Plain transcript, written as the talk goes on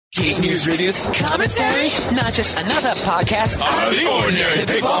Geek news, reviews, commentary, not just another podcast on the ordinary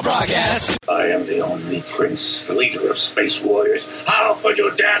Big Ball Broadcast. I am the only prince, the leader of space warriors. How could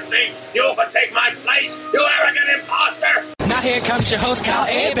you dare think you could take my place, you arrogant imposter? Now here comes your host, Kyle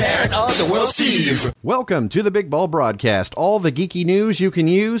Hebert of The World Steve. Welcome to the Big Ball Broadcast. All the geeky news you can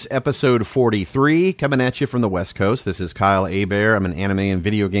use, episode 43, coming at you from the West Coast. This is Kyle Hebert. I'm an anime and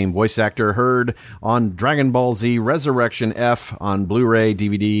video game voice actor, heard on Dragon Ball Z Resurrection F on Blu-ray,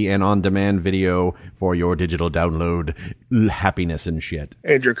 DVD, and on-demand video for your digital download happiness and shit.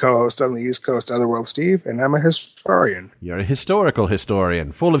 And your co-host on the East Coast, Otherworld Steve, and I'm a historian. You're a historical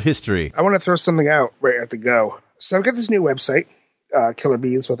historian, full of history. I want to throw something out right at the go. So I've got this new website, Killer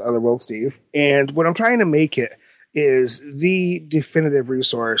Bees with Otherworld Steve, and what I'm trying to make it is the definitive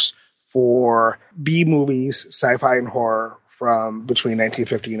resource for B-movies, sci-fi, and horror from between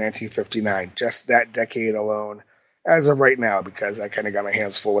 1950 and 1959, just that decade alone, as of right now, because I kind of got my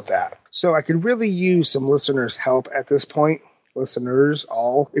hands full with that. So I could really use some listeners' help at this point. Listeners,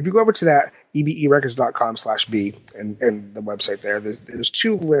 all. If you go over to that, eberecords.com/B, and the website there, there's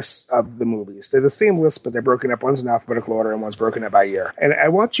two lists of the movies. They're the same list, but they're broken up. One's in alphabetical order and one's broken up by year. And I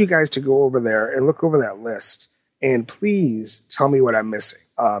want you guys to go over there and look over that list, and please tell me what I'm missing.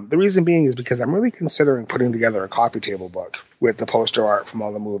 The reason being is because I'm really considering putting together a coffee table book with the poster art from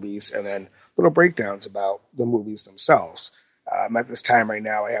all the movies and then little breakdowns about the movies themselves. At this time right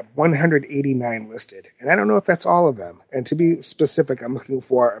now, I have 189 listed, and I don't know if that's all of them. And to be specific, I'm looking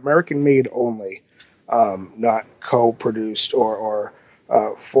for American-made only, not co-produced or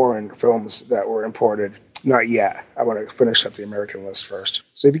foreign films that were imported. Not yet. I want to finish up the American list first.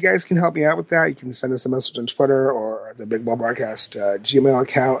 So if you guys can help me out with that, you can send us a message on Twitter or the Big Ball Broadcast Gmail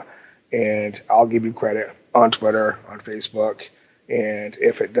account, and I'll give you credit on Twitter, on Facebook, and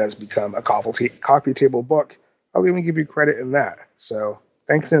if it does become a coffee table book, I'll even give you credit in that. So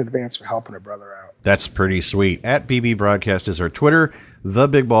thanks in advance for helping a brother out. That's pretty sweet. At BB Broadcast is our Twitter,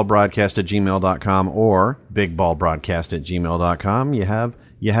 thebigballbroadcast@gmail.com or bigballbroadcast@gmail.com. You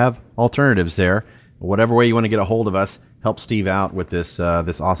have alternatives there. Whatever way you want to get a hold of us, help Steve out with this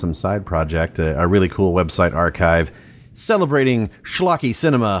awesome side project, a really cool website archive celebrating schlocky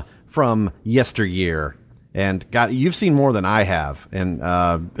cinema from yesteryear. And God, you've seen more than I have. And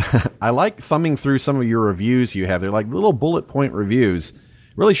I like thumbing through some of your reviews you have. They're like little bullet point reviews,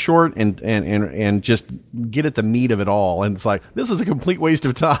 really short and just get at the meat of it all. And it's like, this is a complete waste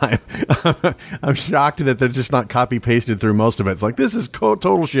of time. I'm shocked that they're just not copy pasted through most of it. It's like, this is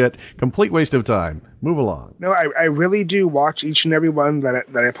total shit, complete waste of time. Move along. No, I really do watch each and every one that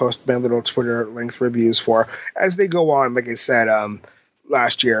I post my little Twitter length reviews for as they go on. Like I said,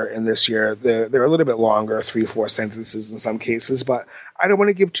 last year and this year, they're a little bit longer, 3-4 sentences in some cases, but I don't want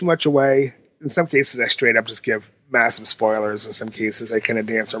to give too much away. In some cases, I straight up just give massive spoilers. In some cases, I kind of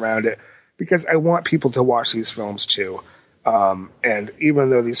dance around it because I want people to watch these films too. And even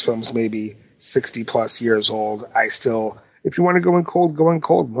though these films may be 60 plus years old, I still, if you want to go in cold, go in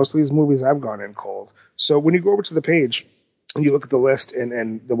cold. Most of these movies I've gone in cold. So when you go over to the page and you look at the list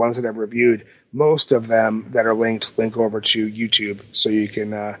and the ones that I've reviewed, most of them that are linked link over to YouTube, so you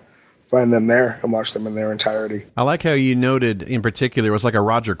can find them there and watch them in their entirety. I like how you noted in particular it was like a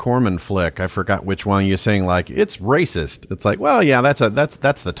Roger Corman flick. I forgot which one you're saying, like it's racist. It's like, well, yeah, that's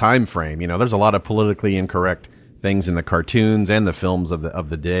the time frame. You know, there's a lot of politically incorrect things in the cartoons and the films of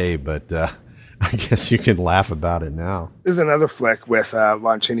the day, but I guess you can laugh about it now. There's another flick with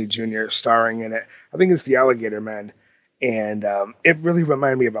Lon Chaney Jr. starring in it. I think it's The Alligator Men. And it really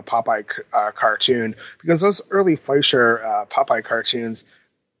reminded me of a Popeye cartoon because those early Fleischer Popeye cartoons,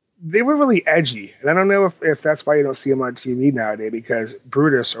 they were really edgy. And I don't know if that's why you don't see them on TV nowadays, because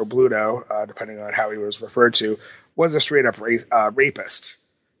Brutus or Bluto, depending on how he was referred to, was a straight up rapist.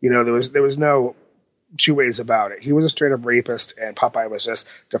 You know, there was no two ways about it. He was a straight up rapist, and Popeye was just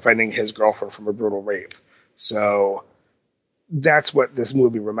defending his girlfriend from a brutal rape. So that's what this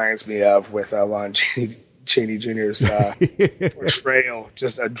movie reminds me of with Lon Chaney Jr.'s portrayal,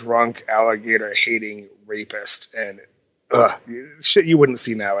 just a drunk alligator-hating rapist, and shit you wouldn't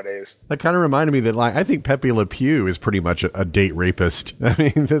see nowadays. That kind of reminded me that, like, I think Pepe Le Pew is pretty much a date rapist. I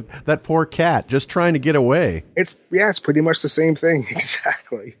mean, that poor cat just trying to get away. It's pretty much the same thing.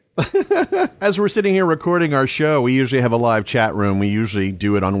 Exactly. As we're sitting here recording our show, we usually have a live chat room. We usually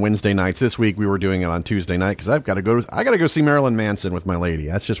do it on Wednesday nights. This week we were doing it on Tuesday night because I got to go see Marilyn Manson with my lady.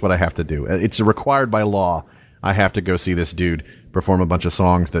 That's just what I have to do. It's required by law. I have to go see this dude perform a bunch of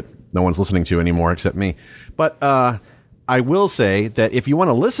songs that no one's listening to anymore except me. But I will say that if you want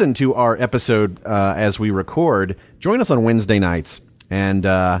to listen to our episode as we record, join us on Wednesday nights. And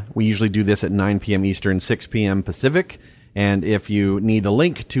we usually do this at 9 p.m. Eastern, 6 p.m. Pacific. And if you need a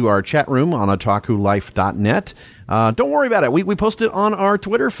link to our chat room on otakulife.net, don't worry about it. We post it on our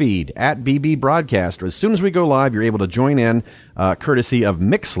Twitter feed at BB Broadcast. As soon as we go live, you're able to join in, courtesy of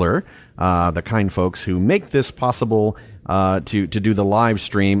Mixler, the kind folks who make this possible to do the live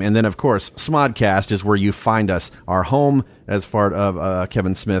stream. And then, of course, Smodcast is where you find us, our home as part of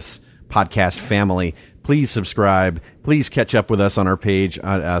Kevin Smith's podcast family. Please subscribe. Please catch up with us on our page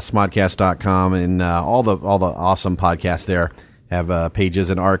at smodcast.com, and all the awesome podcasts there have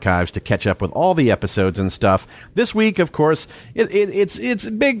pages and archives to catch up with all the episodes and stuff. This week, of course, it's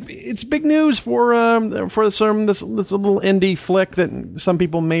big news for this little indie flick that some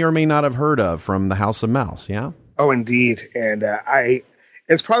people may or may not have heard of from the House of Mouse. Yeah. Oh, indeed, and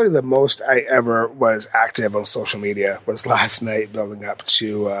it's probably the most I ever was active on social media was last night, building up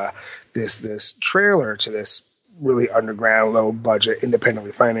to this trailer to this really underground, low budget,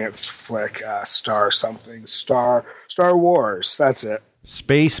 independently financed flick, Star Wars. That's it.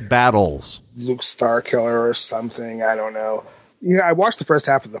 Space Battles. Luke Starkiller or something. I don't know. I watched the first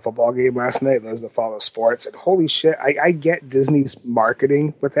half of the football game last night. Those that follow sports, and holy shit, I get Disney's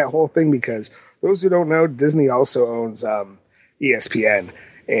marketing with that whole thing, because those who don't know, Disney also owns ESPN.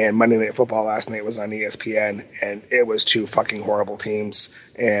 And Monday Night Football last night was on ESPN, and it was two fucking horrible teams.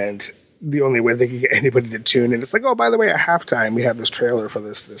 And the only way they could get anybody to tune in, it's like, oh, by the way, at halftime, we have this trailer for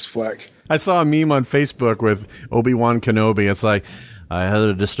this flick. I saw a meme on Facebook with Obi-Wan Kenobi. It's like, I had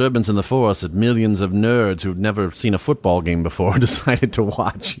a disturbance in the force that millions of nerds who'd never seen a football game before decided to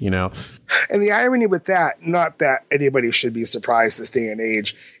watch, And the irony with that, not that anybody should be surprised this day and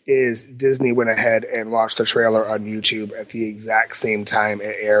age, is Disney went ahead and launched the trailer on YouTube at the exact same time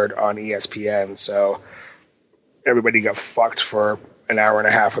it aired on ESPN. So everybody got fucked for an hour and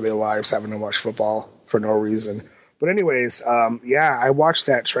a half of their lives having to watch football for no reason. But anyways, I watched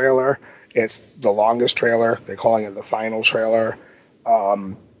that trailer. It's the longest trailer. They're calling it the final trailer.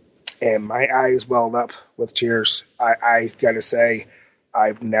 And my eyes welled up with tears. I gotta say,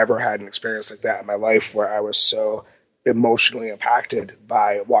 I've never had an experience like that in my life where I was so emotionally impacted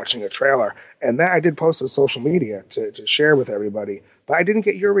by watching a trailer. And that I did post on social media to share with everybody, but I didn't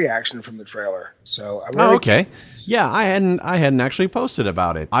get your reaction from the trailer. So I'm really okay. Yeah, I hadn't actually posted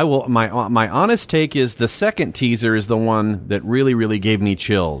about it. I will. My honest take is the second teaser is the one that really, really gave me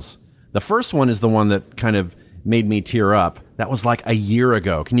chills. The first one is the one that kind of made me tear up. That was like a year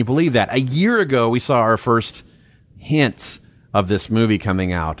ago. Can you believe that? A year ago, we saw our first hints of this movie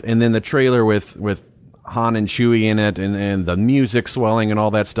coming out. And then the trailer with Han and Chewie in it, and the music swelling and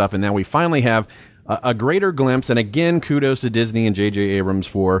all that stuff. And now we finally have a greater glimpse. And again, kudos to Disney and J.J. Abrams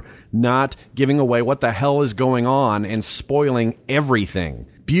for not giving away what the hell is going on and spoiling everything.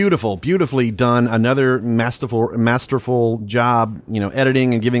 Beautifully done. Another masterful job,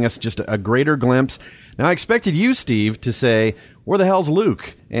 editing and giving us just a greater glimpse. Now, I expected you, Steve, to say, where the hell's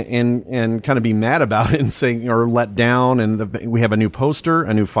Luke? And kind of be mad about it and saying, or let down. And we have a new poster,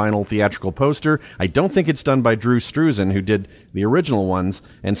 a new final theatrical poster. I don't think it's done by Drew Struzan, who did the original ones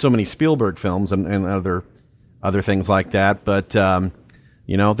and so many Spielberg films and other things like that. But,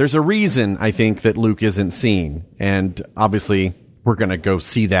 there's a reason, I think, that Luke isn't seen. And obviously, we're going to go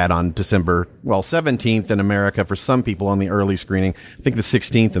see that on December 17th in America for some people on the early screening. I think the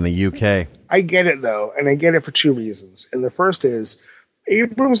 16th in the UK. I get it, though, and I get it for two reasons. And the first is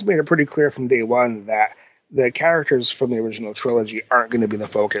Abrams made it pretty clear from day one that the characters from the original trilogy aren't going to be the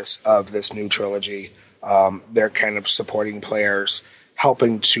focus of this new trilogy. They're kind of supporting players,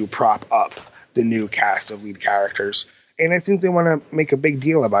 helping to prop up the new cast of lead characters. And I think they want to make a big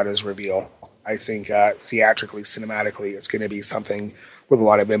deal about his reveal. I think theatrically, cinematically, it's going to be something with a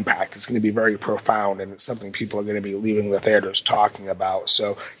lot of impact. It's going to be very profound, and it's something people are going to be leaving the theaters talking about.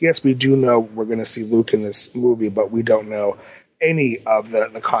 So, yes, we do know we're going to see Luke in this movie, but we don't know any of the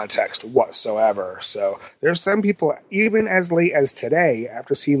context whatsoever. So there's some people, even as late as today,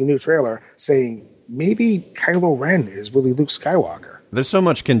 after seeing the new trailer, saying maybe Kylo Ren is really Luke Skywalker. There's so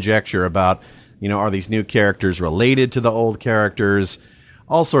much conjecture about, are these new characters related to the old characters?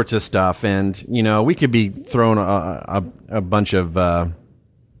 All sorts of stuff, and we could be thrown a bunch of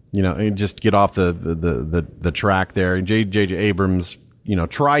just get off the track there. J.J. Abrams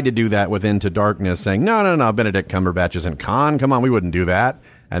tried to do that with Into Darkness, saying no, Benedict Cumberbatch isn't Khan. Come on, we wouldn't do that,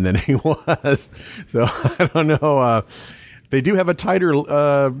 and then he was. So I don't know. They do have a tighter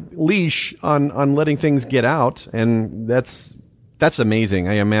leash on letting things get out, and that's amazing.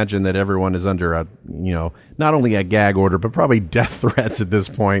 I imagine that everyone is under not only a gag order, but probably death threats at this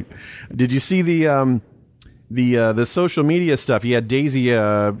point. Did you see the social media stuff? You had Daisy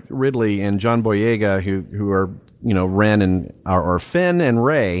Ridley and John Boyega, who are Ren and or Finn and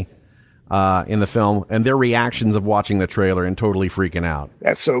Rey, in the film and their reactions of watching the trailer and totally freaking out.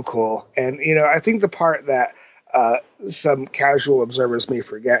 That's so cool. And, I think the part that some casual observers may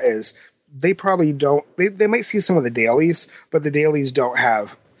forget is they probably don't, they might see some of the dailies, but the dailies don't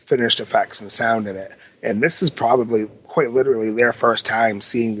have finished effects and sound in it. And this is probably quite literally their first time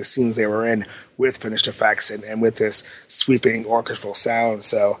seeing the scenes they were in with finished effects and with this sweeping orchestral sound.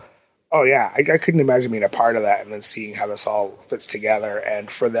 So, oh yeah, I couldn't imagine being a part of that and then seeing how this all fits together. And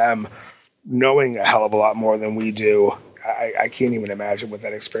for them, knowing a hell of a lot more than we do, I can't even imagine what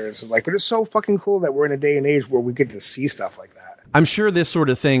that experience is like. But it's so fucking cool that we're in a day and age where we get to see stuff like that. I'm sure this sort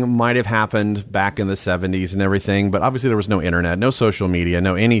of thing might have happened back in the 70s and everything, but obviously there was no internet, no social media,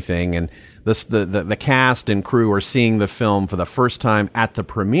 no anything. And the cast and crew are seeing the film for the first time at the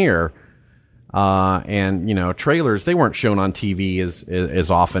premiere. And, trailers, they weren't shown on TV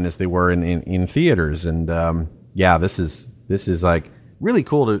as often as they were in theaters. And this is like really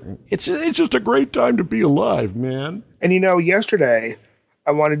cool it's just a great time to be alive, man. And yesterday I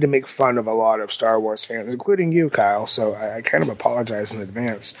wanted to make fun of a lot of Star Wars fans, including you, Kyle. So I kind of apologize in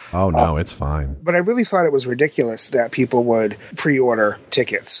advance. Oh no, it's fine. But I really thought it was ridiculous that people would pre-order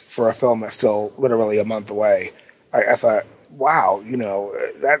tickets for a film that's still literally a month away. I thought, wow,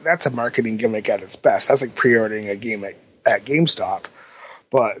 that's a marketing gimmick at its best. That's like pre-ordering a game at GameStop.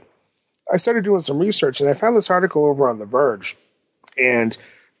 But I started doing some research and I found this article over on The Verge. And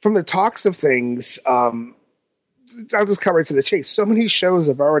from the talks of things, I'll just cover it to the chase. So many shows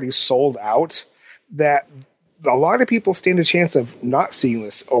have already sold out that a lot of people stand a chance of not seeing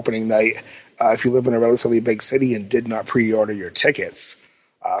this opening night if you live in a relatively big city and did not pre-order your tickets.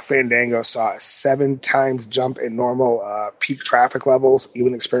 Fandango saw a 7 times jump in normal peak traffic levels,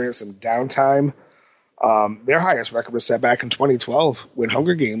 even experienced some downtime. Their highest record was set back in 2012 when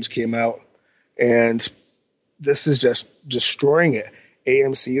Hunger Games came out, and this is just destroying it.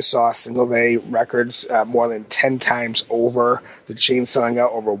 AMC saw single-day records more than 10 times over. The chain selling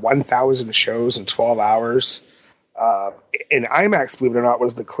out over 1,000 shows in 12 hours. And IMAX, believe it or not,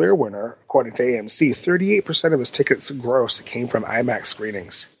 was the clear winner, according to AMC. 38% of its tickets gross came from IMAX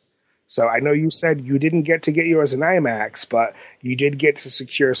screenings. So I know you said you didn't get yours in IMAX, but you did get to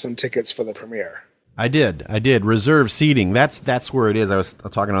secure some tickets for the premiere. I did. Reserve seating. That's where it is. I was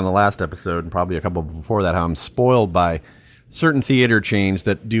talking on the last episode and probably a couple before that how I'm spoiled by certain theater chains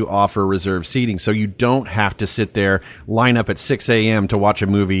that do offer reserved seating. So you don't have to sit there, line up at 6 a.m. to watch a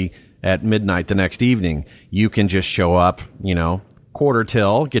movie at midnight the next evening. You can just show up, quarter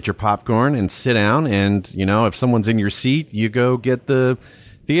till, get your popcorn and sit down. And, if someone's in your seat, you go get the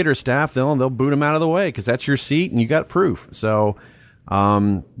theater staff. They'll boot them out of the way because that's your seat and you got proof. So,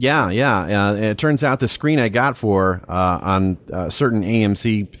 it turns out the screen I got for on certain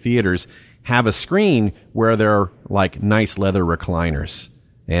AMC theaters have a screen where they're like nice leather recliners.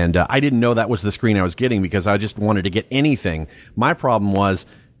 And I didn't know that was the screen I was getting because I just wanted to get anything. My problem was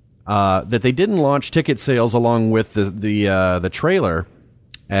that they didn't launch ticket sales along with the trailer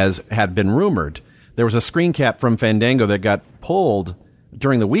as had been rumored. There was a screen cap from Fandango that got pulled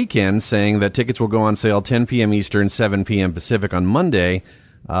during the weekend saying that tickets will go on sale 10 p.m. Eastern, 7 p.m. Pacific on Monday,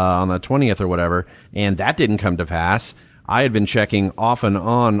 on the 20th or whatever. And that didn't come to pass. I had been checking off and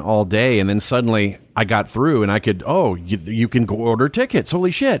on all day, and then suddenly I got through, and I could, you can go order tickets.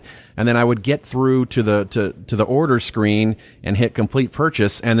 Holy shit! And then I would get through to the order screen and hit complete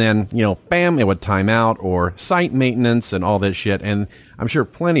purchase, and then bam, it would time out or site maintenance and all that shit. And I'm sure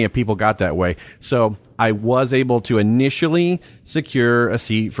plenty of people got that way. So I was able to initially secure a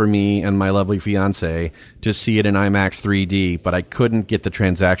seat for me and my lovely fiance to see it in IMAX 3D, but I couldn't get the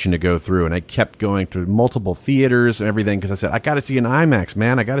transaction to go through. And I kept going to multiple theaters and everything because I said, I got to see an IMAX,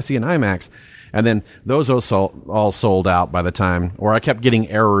 man. I got to see an IMAX. And then those also all sold out by the time, or I kept getting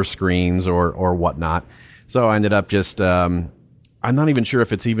error screens or whatnot. So I ended up just, I'm not even sure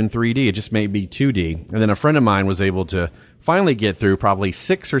if it's even 3D. It just may be 2D. And then a friend of mine was able to finally get through probably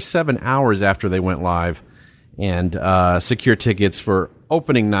 6 or 7 hours after they went live and secure tickets for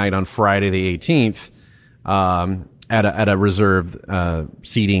opening night on Friday the 18th at a reserved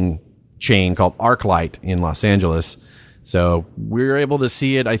seating chain called ArcLight in Los Angeles. So we were able to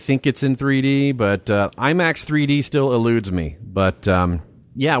see it. I think it's in 3D, but IMAX 3D still eludes me. But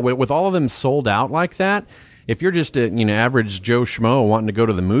with all of them sold out like that, if you're just a average Joe Schmo wanting to go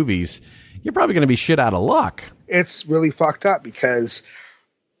to the movies, you're probably going to be shit out of luck. It's really fucked up because,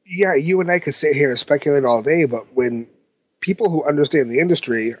 you and I could sit here and speculate all day, but when people who understand the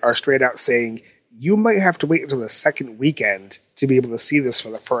industry are straight out saying you might have to wait until the second weekend to be able to see this for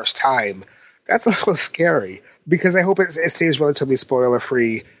the first time, that's a little scary. Because I hope it stays relatively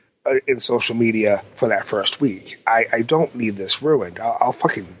spoiler-free in social media for that first week. I don't need this ruined. I'll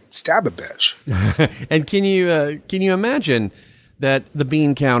fucking stab a bitch. And can you imagine that the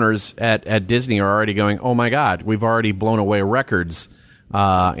bean counters at Disney are already going, oh my God, we've already blown away records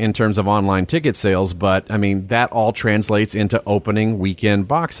in terms of online ticket sales. But I mean, that all translates into opening weekend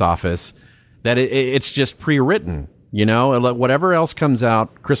box office, that it's just pre-written, you know, whatever else comes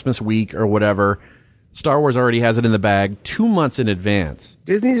out Christmas week or whatever, Star Wars already has it in the bag 2 months in advance.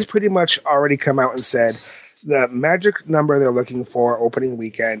 Disney's pretty much already come out and said the magic number they're looking for opening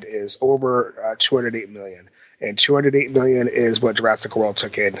weekend is over 208 million. And 208 million is what Jurassic World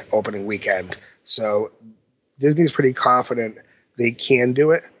took in opening weekend. So Disney's pretty confident they can do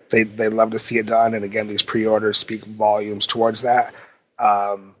it. They love to see it done. And again, these pre-orders speak volumes towards that.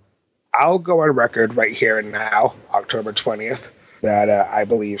 I'll go on record right here and now, October 20th, that I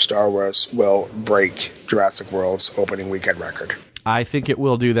believe Star Wars will break Jurassic World's opening weekend record. I think it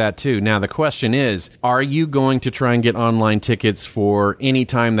will do that too. Now, the question is, are you going to try and get online tickets for any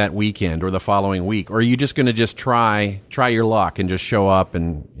time that weekend or the following week? Or are you just going to try your luck and just show up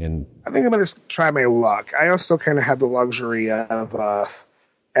and... I think I'm going to try my luck. I also kind of have the luxury of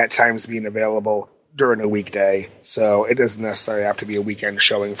at times being available during a weekday. So it doesn't necessarily have to be a weekend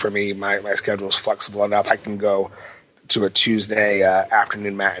showing for me. My schedule is flexible enough. I can go to a Tuesday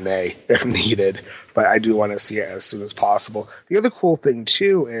afternoon matinee if needed, but I do want to see it as soon as possible. The other cool thing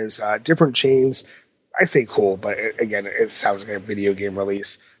too is different chains. I say cool, but it sounds like a video game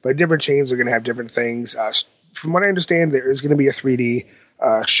release. But different chains are going to have different things. From what I understand, there is going to be a 3D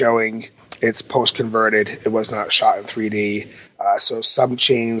showing. It's post-converted. It was not shot in 3D. So some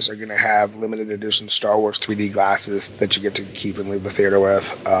chains are going to have limited edition Star Wars 3D glasses that you get to keep and leave the theater with.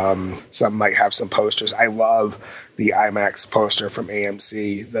 Some might have some posters. I love the IMAX poster from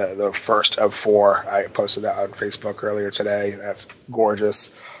AMC, the first of 4. I posted that on Facebook earlier today. That's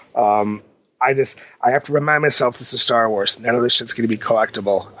gorgeous. I have to remind myself this is Star Wars. None of this shit's going to be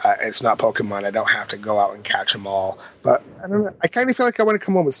collectible. It's not Pokemon. I don't have to go out and catch them all. But I don't know. I kind of feel like I want to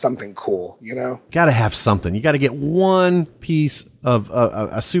come home with something cool, you know? Got to have something. You got to get one piece of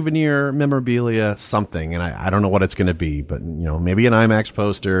a souvenir, memorabilia, something. And I don't know what it's going to be, but, you know, maybe an IMAX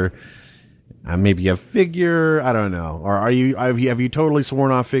poster, maybe a figure. I don't know. Or have you totally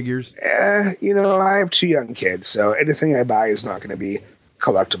sworn off figures? You know, I have 2 young kids, so anything I buy is not going to be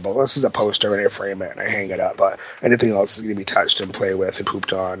collectible. This is a poster and I frame it and I hang it up, but anything else is going to be touched and played with and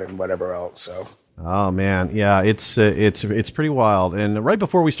pooped on and whatever else. So, oh man, yeah, it's pretty wild. And right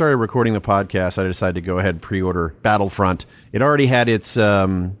before we started recording the podcast, I decided to go ahead and pre-order Battlefront. It already had its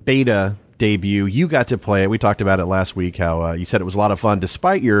beta debut. You got to play it. We talked about it last week. How you said it was a lot of fun,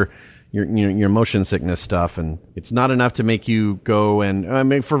 despite your motion sickness stuff, and it's not enough to make you go and I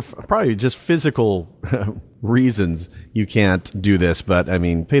mean for probably just physical reasons you can't do this, but I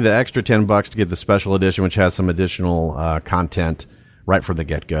mean pay the extra $10 to get the special edition, which has some additional content right from the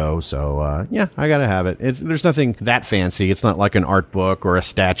get-go. So yeah, I gotta have it. There's nothing that fancy. It's not like an art book or a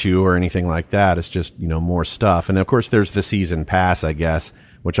statue or anything like that. It's just, you know, more stuff. And of course there's the season pass, I guess,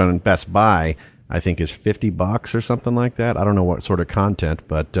 which on Best Buy I think is $50 or something like that. I don't know what sort of content,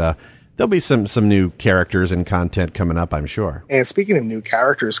 but there'll be some new characters and content coming up, I'm sure. And speaking of new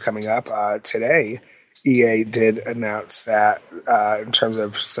characters coming up, today, EA did announce that in terms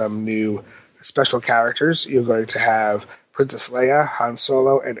of some new special characters, you're going to have Princess Leia, Han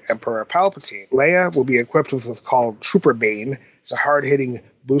Solo, and Emperor Palpatine. Leia will be equipped with what's called Trooper Bane. It's a hard-hitting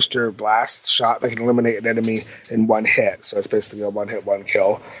booster blast shot that can eliminate an enemy in one hit. So it's basically a one-hit,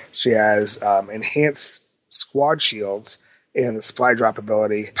 one-kill. She has enhanced squad shields, and the supply drop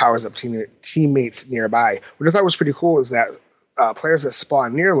ability powers up teammates nearby. What I thought was pretty cool is that players that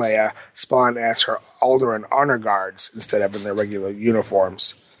spawn near Leia spawn as her Alderaan honor guards instead of in their regular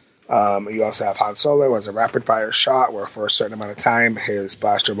uniforms. You also have Han Solo as a rapid-fire shot where for a certain amount of time his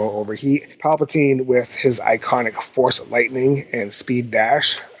blaster won't overheat. Palpatine with his iconic Force Lightning and Speed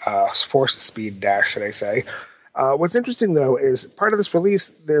Dash. Force Speed Dash, should I say. What's interesting, though, is part of this release,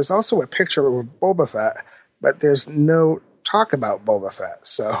 there's also a picture of Boba Fett, but there's no talk about Boba Fett.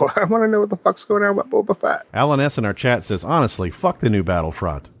 So I want to know what the fuck's going on with Boba Fett. Alan S. in our chat says, honestly, fuck the new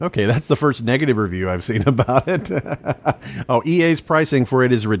Battlefront. Okay, that's the first negative review I've seen about it. Oh, EA's pricing for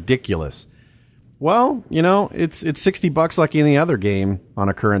it is ridiculous. Well, you know, it's $60 like any other game on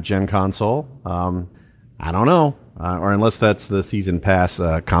a current gen console. I don't know. Or unless that's the season pass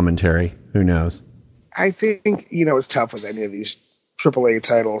commentary. Who knows? I think, you know, it's tough with any of these AAA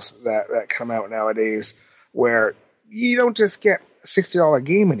titles that come out nowadays where you don't just get a $60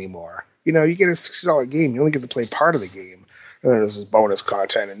 game anymore. You know, you get a $60 game, you only get to play part of the game. And then there's this bonus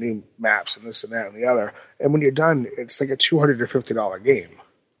content and new maps and this and that and the other. And when you're done, it's like a $250 game.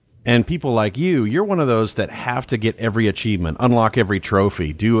 And people like you're one of those that have to get every achievement, unlock every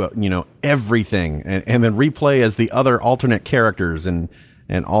trophy, do, everything, and then replay as the other alternate characters and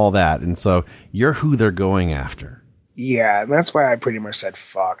all that. And so you're who they're going after. Yeah, and that's why I pretty much said,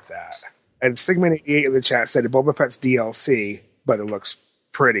 fuck that. And Sigmund88 in the chat said Boba Fett's DLC, but it looks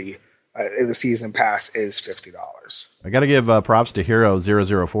pretty. In the season pass is $50. I got to give props to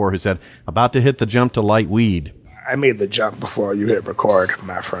Hero004 who said, about to hit the jump to light weed. I made the jump before you hit record,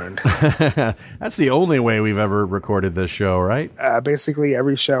 my friend. That's the only way we've ever recorded this show, right? Basically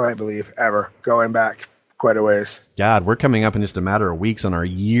every show, I believe, ever, going back quite a ways. God, we're coming up in just a matter of weeks on our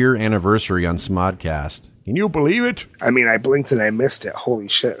year anniversary on Smodcast. Can you believe it? I mean, I blinked and I missed it. Holy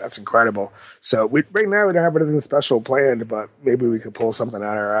shit, that's incredible. So right now we don't have anything special planned, but maybe we could pull something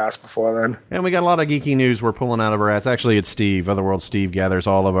out of our ass before then. And we got a lot of geeky news we're pulling out of our ass. Actually, it's Steve. Otherworld Steve gathers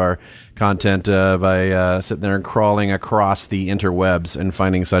all of our content by sitting there and crawling across the interwebs and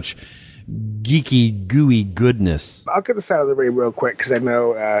finding such geeky, gooey goodness. I'll get this out of the way real quick because I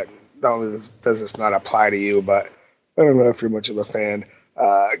know not only does this not apply to you, but I don't know if you're much of a fan.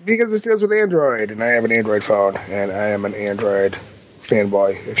 Because this deals with Android, and I have an Android phone, and I am an Android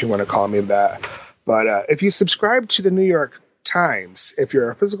fanboy, if you want to call me that. But if you subscribe to the New York Times, if you're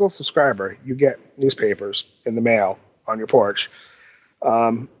a physical subscriber, you get newspapers in the mail on your porch.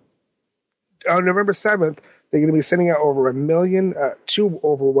 On November 7th, they're going to be sending out over 1 million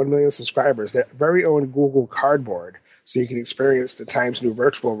subscribers, their very own Google Cardboard, so you can experience the Times' new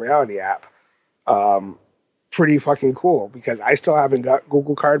virtual reality app. Pretty fucking cool, because I still haven't got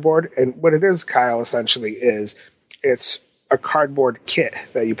Google Cardboard. And what it is, Kyle, essentially is it's a cardboard kit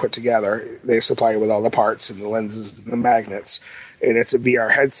that you put together. They supply you with all the parts and the lenses and the magnets. And it's a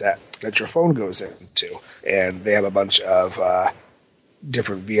VR headset that your phone goes into. And they have a bunch of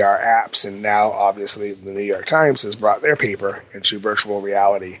different VR apps. And now, obviously, the New York Times has brought their paper into virtual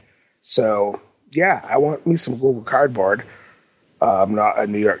reality. So, yeah, I want me some Google Cardboard. I'm not a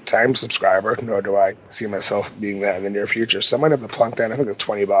New York Times subscriber, nor do I see myself being that in the near future. So I might have to plunk down, I think it's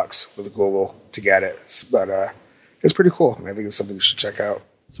 $20 with Google to get it. But it's pretty cool. I think it's something you should check out.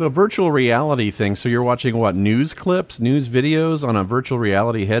 So a virtual reality thing. So you're watching what, news clips, news videos on a virtual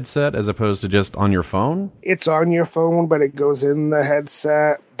reality headset as opposed to just on your phone? It's on your phone, but it goes in the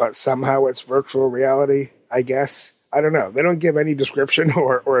headset. But somehow it's virtual reality, I guess. I don't know. They don't give any description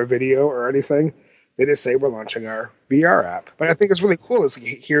or a video or anything. They just say we're launching our VR app. But I think it's really cool.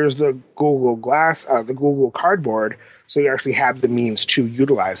 Here's the Google Glass, the Google Cardboard, so you actually have the means to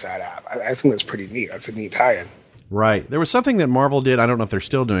utilize that app. I think that's pretty neat. That's a neat tie-in. Right. There was something that Marvel did, I don't know if they're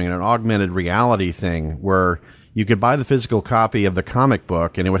still doing it, an augmented reality thing where you could buy the physical copy of the comic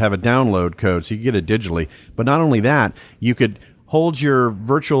book and it would have a download code, so you could get it digitally. But not only that, you could hold your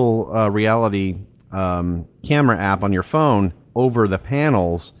virtual reality camera app on your phone over the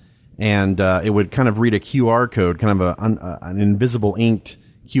panels, and it would kind of read a QR code, kind of an invisible inked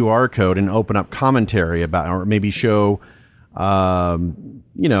QR code, and open up commentary about, or maybe show,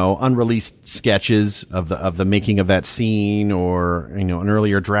 unreleased sketches of the making of that scene, or an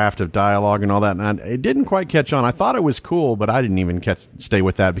earlier draft of dialogue and all that. And it didn't quite catch on. I thought it was cool, but I didn't even stay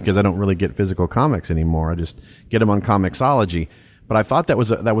with that because I don't really get physical comics anymore. I just get them on Comixology. But I thought that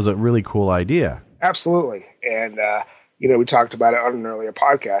was a really cool idea. Absolutely, and. We talked about it on an earlier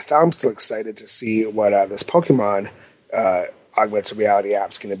podcast. I'm still excited to see what this Pokemon augmented reality app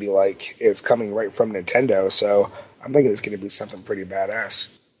is going to be like. It's coming right from Nintendo, so I'm thinking it's going to be something pretty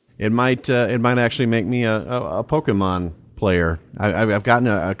badass. It might actually make me a Pokemon player. I've gotten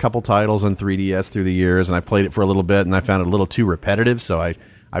a couple titles on 3DS through the years, and I played it for a little bit, and I found it a little too repetitive, so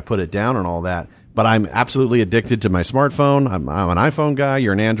I put it down and all that. But I'm absolutely addicted to my smartphone. I'm an iPhone guy.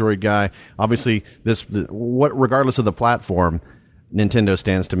 You're an Android guy. Obviously, regardless of the platform, Nintendo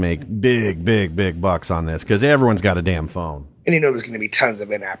stands to make big bucks on this because everyone's got a damn phone. And there's going to be tons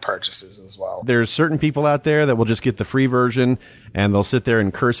of in-app purchases as well. There's certain people out there that will just get the free version, and they'll sit there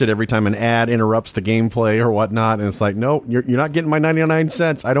and curse it every time an ad interrupts the gameplay or whatnot. And it's like, no, you're not getting my 99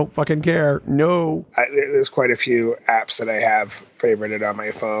 cents. I don't fucking care. No. There's quite a few apps that I have favorited on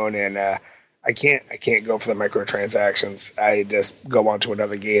my phone, and I can't go for the microtransactions. I just go on to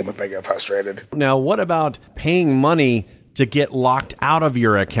another game if I get frustrated. Now, what about paying money to get locked out of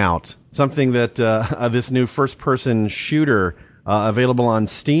your account? Something that this new first-person shooter available on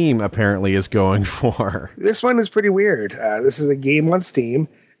Steam apparently is going for. This one is pretty weird. This is a game on Steam.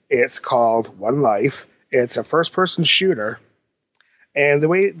 It's called One Life. It's a first-person shooter. And the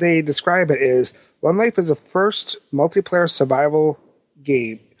way they describe it is One Life is a first multiplayer survival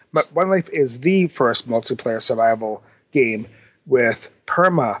game. But One Life is the first multiplayer survival game with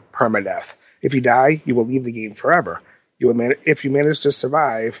permadeath. If you die, you will leave the game forever. If you manage to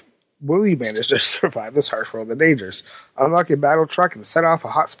survive, Will you manage to survive this harsh world of dangers? Unlock a battle truck and set off a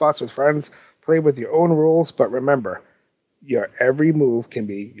hot spots with friends. Play with your own rules, but remember, your every move can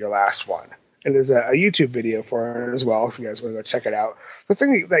be your last one. And there's a YouTube video for it as well, if you guys want to go check it out. The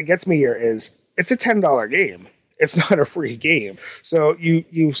thing that gets me here is it's a $10 game. It's not a free game. So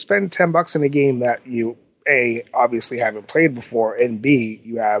you spend $10 in a game that you, A, obviously haven't played before, and B,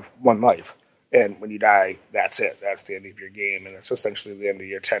 you have one life. And when you die, that's it. That's the end of your game, and it's essentially the end of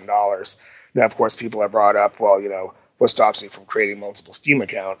your $10. Now, of course, people have brought up, well, what stops me from creating multiple Steam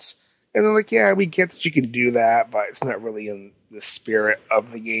accounts? And they're like, yeah, we get that you can do that, but it's not really in the spirit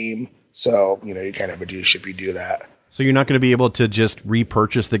of the game. So, you kind of a douche if you do that. So you're not going to be able to just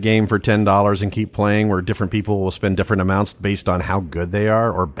repurchase the game for $10 and keep playing, where different people will spend different amounts based on how good they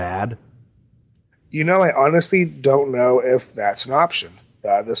are or bad? I honestly don't know if that's an option.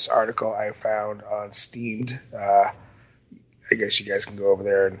 This article I found on Steamed. I guess you guys can go over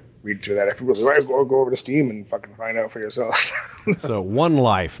there and read through that if you really want, or go over to Steam and fucking find out for yourselves. So one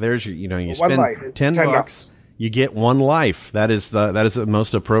life. There's you one spend life. $10. You get one life. That is the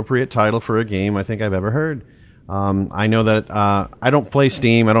most appropriate title for a game I think I've ever heard. I know that I don't play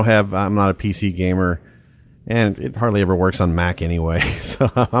Steam. I'm not a PC gamer, and it hardly ever works on Mac anyway.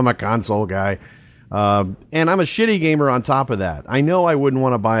 So I'm a console guy. And I'm a shitty gamer on top of that. I know I wouldn't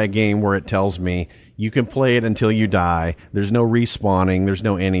want to buy a game where it tells me you can play it until you die. There's no respawning. There's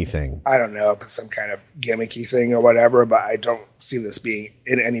no anything. I don't know if it's some kind of gimmicky thing or whatever, but I don't see this being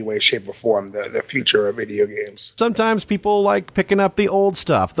in any way, shape, or form the future of video games. Sometimes people like picking up the old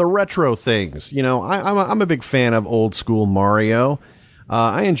stuff, the retro things. I'm a big fan of old school Mario.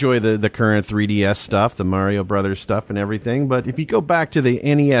 I enjoy the current 3DS stuff, the Mario Brothers stuff and everything. But if you go back to the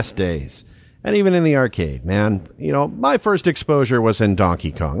NES days, and even in the arcade, man, my first exposure was in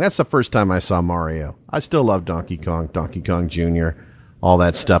Donkey Kong. That's the first time I saw Mario. I still love Donkey Kong Jr., all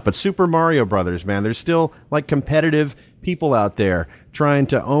that stuff. But Super Mario Brothers, man, there's still like competitive people out there trying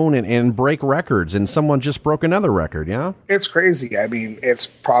to own and break records, and someone just broke another record, yeah? It's crazy. I mean, it's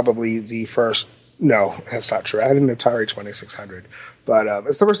probably the first... No, that's not true. I had an Atari 2600. But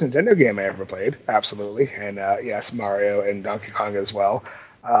it's the first Nintendo game I ever played, absolutely. And yes, Mario and Donkey Kong as well.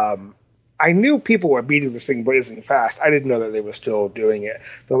 I knew people were beating this thing blazing fast. I didn't know that they were still doing it.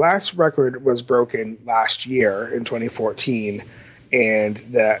 The last record was broken last year in 2014, and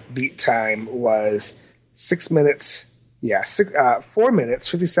the beat time was 6 minutes. 4 minutes,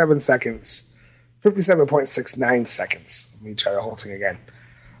 57 seconds, 57.69 seconds. Let me try the whole thing again.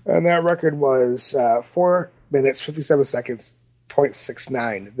 And that record was 4 minutes, 57 seconds,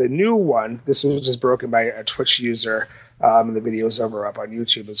 0.69. The new one, this was just broken by a Twitch user, and the video is up on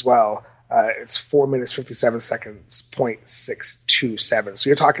YouTube as well. It's 4 minutes, 57 seconds, 0.627. So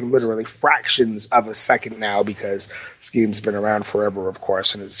you're talking literally fractions of a second now, because this game's been around forever, of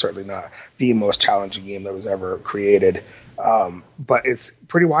course, and it's certainly not the most challenging game that was ever created. But it's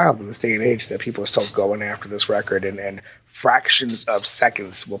pretty wild in this day and age that people are still going after this record, and fractions of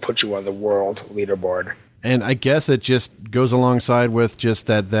seconds will put you on the world leaderboard. And I guess it just goes alongside with just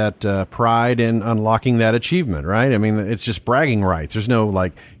that pride in unlocking that achievement, right? I mean, it's just bragging rights. There's no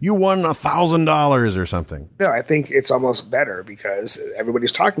like, you won $1,000 or something. No, I think it's almost better because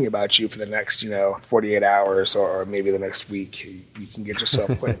everybody's talking about you for the next, 48 hours or maybe the next week. You can get yourself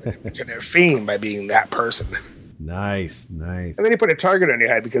internet fame by being that person. Nice. And then you put a target on your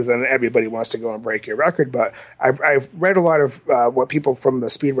head because then everybody wants to go and break your record. But I've read a lot of what people from the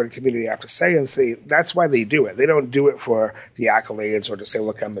speedrun community have to say, and say that's why they do it. They don't do it for the accolades or to say,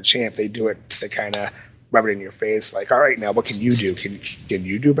 look, I'm the champ. They do it to kind of rub it in your face. Like, all right, now what can you do? Can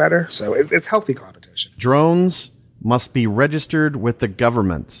you do better? So it's healthy competition. Drones must be registered with the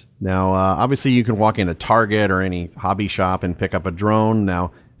government. Now, obviously, you can walk into Target or any hobby shop and pick up a drone.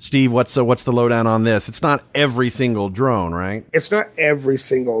 Now, Steve, what's the lowdown on this? It's not every single drone, right? It's not every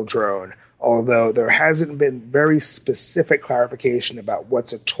single drone, although there hasn't been very specific clarification about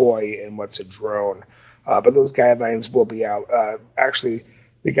what's a toy and what's a drone. But those guidelines will be out. Actually,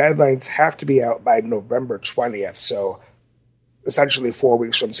 the guidelines have to be out by November 20th. So essentially 4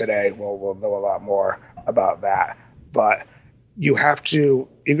 weeks from today, we'll know a lot more about that. But you have to,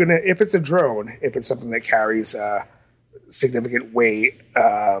 if it's a drone, if it's something that carries significant weight,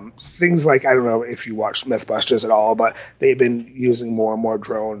 things like, I don't know if you watch Mythbusters at all, but they've been using more and more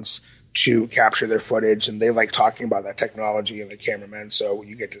drones to capture their footage, and they like talking about that technology and the cameramen, so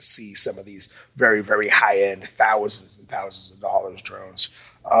you get to see some of these very, very high-end, thousands and thousands of dollars drones.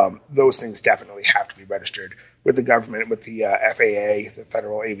 Those things definitely have to be registered with the government, with the FAA, the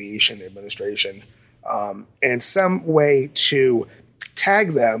Federal Aviation Administration, and some way to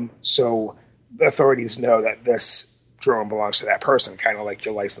tag them so the authorities know that this drone belongs to that person, kind of like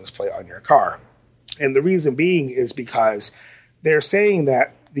your license plate on your car. And the reason being is because they're saying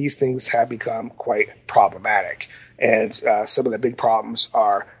that these things have become quite problematic. And some of the big problems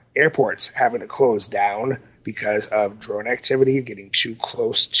are airports having to close down because of drone activity, getting too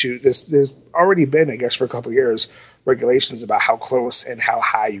close to this. There's already been, I guess, for a couple of years, regulations about how close and how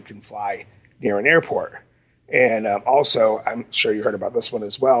high you can fly near an airport. And also, I'm sure you heard about this one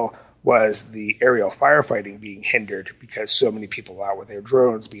as well, was the aerial firefighting being hindered because so many people were out with their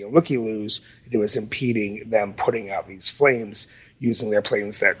drones being looky-loos, and it was impeding them putting out these flames using their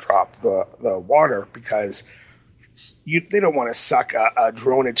planes that drop the water, because they don't want to suck a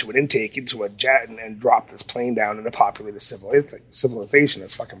drone into an intake, into a jet, and drop this plane down in a populated civilization.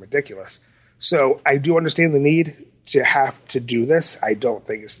 That's fucking ridiculous. So I do understand the need to have to do this. I don't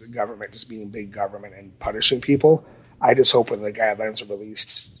think it's the government just being big government and punishing people. I just hope when the guidelines are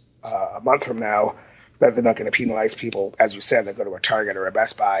released a month from now that they're not going to penalize people, as you said, that go to a Target or a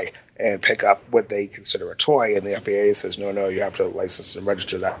Best Buy and pick up what they consider a toy, and the FAA says, no, you have to license and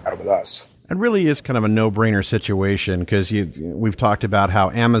register that with us. It really is kind of a no-brainer situation, because we've talked about how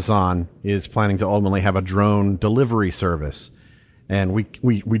Amazon is planning to ultimately have a drone delivery service. And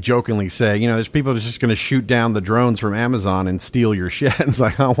we jokingly say, there's people that's just going to shoot down the drones from Amazon and steal your shit. It's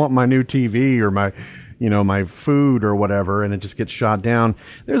like, I want my new TV or my food or whatever, and it just gets shot down.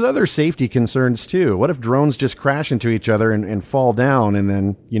 There's other safety concerns too. What if drones just crash into each other and fall down, and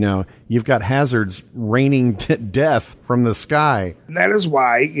then, you've got hazards raining death from the sky? And that is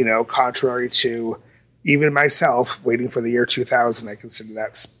why, contrary to even myself waiting for the year 2000, I consider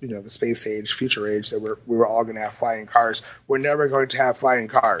that, the space age, future age, that we were all going to have flying cars. We're never going to have flying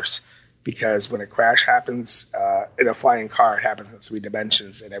cars, because when a crash happens in a flying car, it happens in 3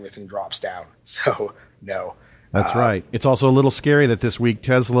 dimensions and everything drops down. So, no. That's right. It's also a little scary that this week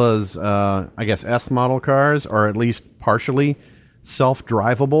Tesla's, S model cars are at least partially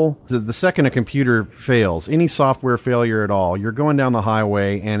self-drivable. The second a computer fails, any software failure at all, you're going down the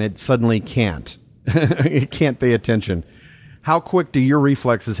highway and it suddenly can't. It can't pay attention. How quick do your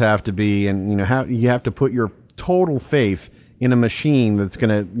reflexes have to be? And, how you have to put your total faith in a machine that's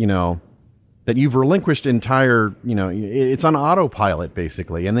going to, that you've relinquished entire, it's on autopilot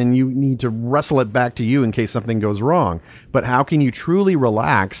basically. And then you need to wrestle it back to you in case something goes wrong. But how can you truly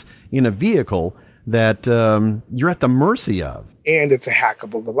relax in a vehicle that you're at the mercy of? And it's a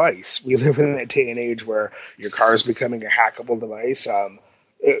hackable device. We live in a day and age where your car is becoming a hackable device.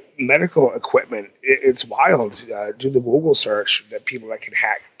 Medical equipment, it's wild. Do the Google search that people that can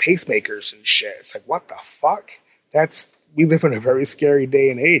hack pacemakers and shit. It's like, what the fuck? We live in a very scary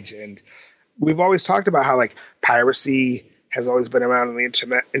day and age. And we've always talked about how piracy has always been around on the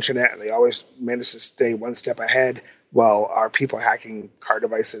internet, and they always manage to stay one step ahead. Well, are people hacking car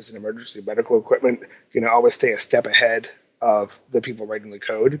devices and emergency medical equipment going to always stay a step ahead of the people writing the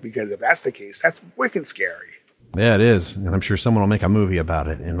code? Because if that's the case, that's wicked scary. Yeah, it is. And I'm sure someone will make a movie about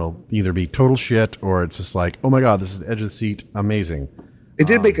it, and it'll either be total shit or it's just like, oh my God, this is the edge of the seat. Amazing. They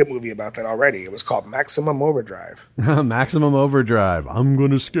did make a movie about that already. It was called Maximum Overdrive. Maximum Overdrive. I'm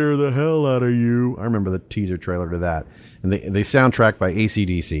going to scare the hell out of you. I remember the teaser trailer to that. And they soundtracked by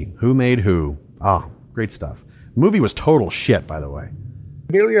AC/DC. Who made who? Great stuff. The movie was total shit, by the way.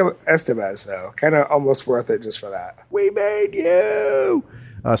 Emilio Estevez, though. Kind of almost worth it just for that. We made you!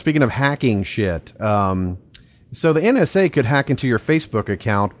 Speaking of hacking shit, so the NSA could hack into your Facebook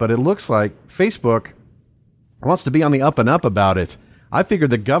account, but it looks like Facebook wants to be on the up and up about it. I figured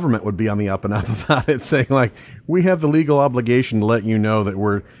the government would be on the up and up about it, saying we have the legal obligation to let you know that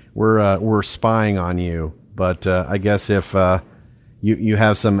we're spying on you. But I guess if you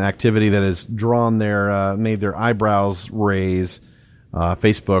have some activity that has made their eyebrows raise,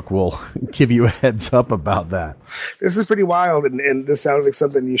 Facebook will give you a heads up about that. This is pretty wild, and this sounds like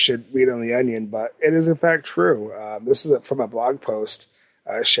something you should read on The Onion, but it is in fact true. This is from a blog post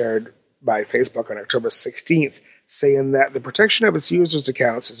shared by Facebook on October 16th, saying that the protection of its users'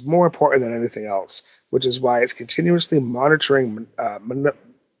 accounts is more important than anything else, which is why it's continuously monitoring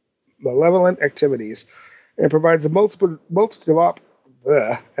malevolent activities and provides a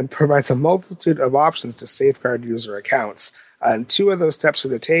multitude of options to safeguard user accounts. And 2 of those steps that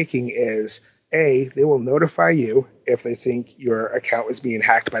they're taking is, A, they will notify you if they think your account is being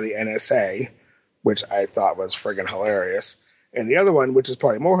hacked by the NSA, which I thought was friggin' hilarious. And the other one, which is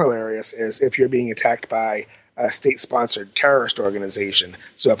probably more hilarious, is if you're being attacked by a state-sponsored terrorist organization.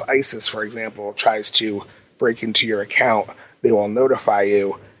 So if ISIS, for example, tries to break into your account, they will notify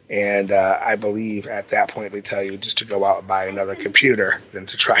you. And I believe at that point they tell you just to go out and buy another computer than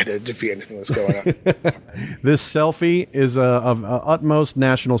to try to defeat anything that's going on. This selfie is of utmost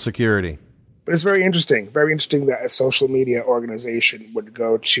national security. But it's very interesting that a social media organization would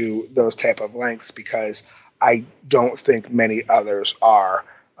go to those type of lengths, because I don't think many others are.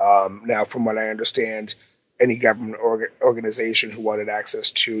 Now, from what I understand, any government organization who wanted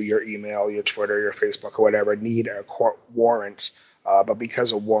access to your email, your Twitter, your Facebook, or whatever, need a court warrant. But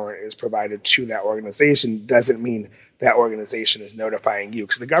because a warrant is provided to that organization, doesn't mean that organization is notifying you,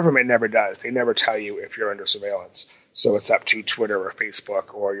 because the government never does. They never tell you if you're under surveillance. So it's up to Twitter or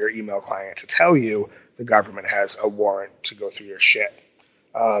Facebook or your email client to tell you the government has a warrant to go through your shit.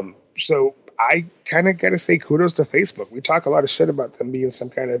 So I kind of got to say kudos to Facebook. We talk a lot of shit about them being some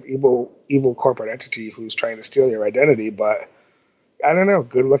kind of evil corporate entity who's trying to steal your identity, but I don't know,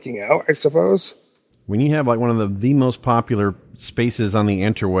 good looking out, I suppose. When you have like one of the most popular spaces on the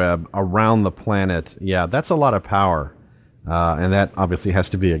interweb around the planet, yeah, that's a lot of power. And that obviously has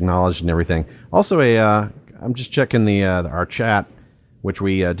to be acknowledged and everything. Also, I'm just checking our chat, which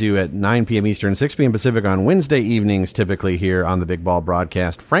we do at 9 p.m. Eastern, 6 p.m. Pacific on Wednesday evenings, typically here on the Big Ball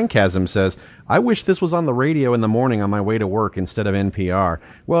Broadcast. Frank Chasm says, I wish this was on the radio in the morning on my way to work instead of NPR.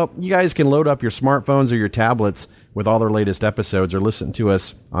 Well, you guys can load up your smartphones or your tablets with all their latest episodes, or listen to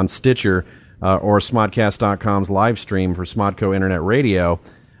us on Stitcher, or Smodcast.com's live stream for Smodco Internet Radio,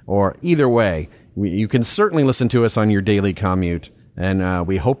 or either way, you can certainly listen to us on your daily commute, and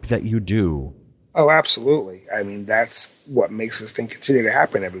we hope that you do. Oh, absolutely. I mean, that's what makes this thing continue to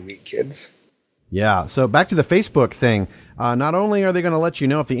happen every week, kids. Yeah, so back to the Facebook thing. Not only are they going to let you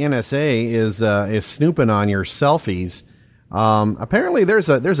know if the NSA is snooping on your selfies, apparently there's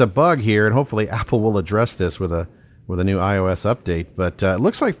a bug here, and hopefully Apple will address this with a new iOS update. But it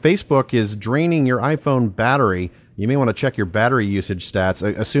looks like Facebook is draining your iPhone battery. You may want to check your battery usage stats,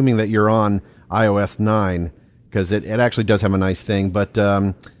 assuming that you're on iOS 9, because it actually does have a nice thing. But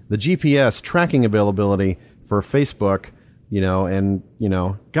the GPS tracking availability for Facebook, and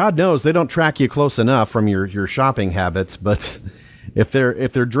God knows they don't track you close enough from your shopping habits. But if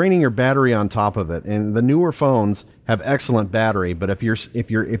they're draining your battery on top of it, and the newer phones have excellent battery, but if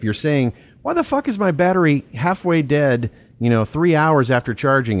you're saying, why the fuck is my battery halfway dead, 3 hours after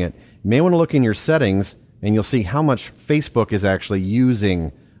charging it, you may want to look in your settings, and you'll see how much Facebook is actually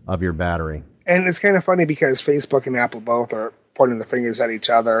using of your battery. And it's kind of funny because Facebook and Apple both are pointing the fingers at each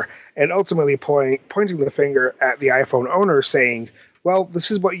other, and ultimately pointing the finger at the iPhone owner, saying, well,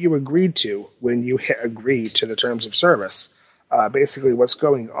 this is what you agreed to when you hit agree to the terms of service. Basically, what's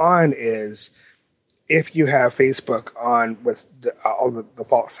going on is, if you have Facebook on with all the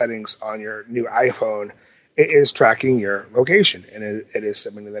default settings on your new iPhone, it is tracking your location, and it is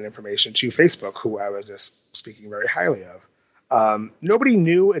submitting that information to Facebook, who I was just speaking very highly of. Nobody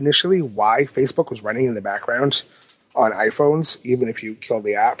knew initially why Facebook was running in the background on iPhones, even if you kill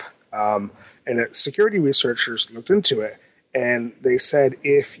the app. And security researchers looked into it, and they said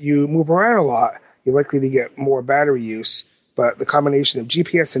if you move around a lot, you're likely to get more battery use, but the combination of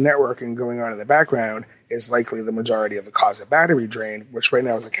GPS and networking going on in the background is likely the majority of the cause of battery drain, which right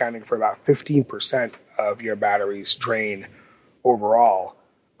now is accounting for about 15% of your battery's drain overall.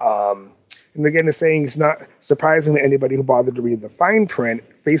 And again, the saying is not surprising to anybody who bothered to read the fine print.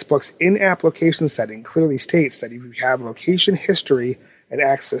 Facebook's in-app location setting clearly states that if you have location history and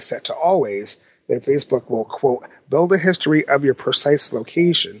access set to always, then Facebook will, quote, build a history of your precise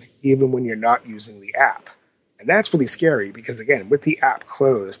location even when you're not using the app. And that's really scary because, again, with the app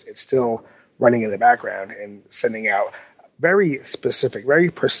closed, it's still running in the background and sending out very specific, very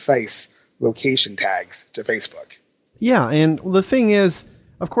precise location tags to Facebook. Yeah, and the thing is,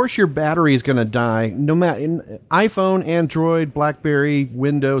 of course your battery is going to die. No matter iPhone, Android, BlackBerry,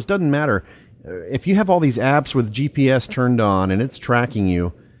 Windows, doesn't matter. If you have all these apps with GPS turned on and it's tracking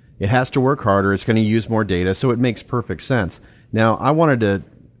you, it has to work harder. It's going to use more data, so it makes perfect sense. Now, I wanted to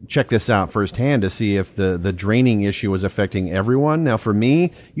check this out firsthand to see if the draining issue was affecting everyone. Now, for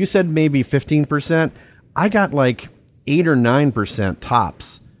me, you said maybe 15%. I got like 8 or 9%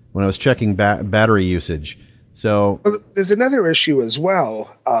 tops when I was checking battery usage. So there's another issue as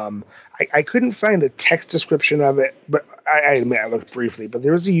well. I couldn't find a text description of it, but I admit I looked briefly. But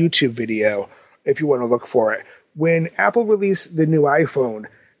there was a YouTube video, if you want to look for it. When Apple released the new iPhone,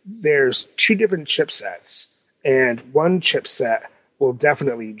 there's 2 different chipsets, and one chipset will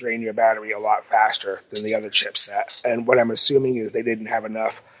definitely drain your battery a lot faster than the other chipset. And what I'm assuming is they didn't have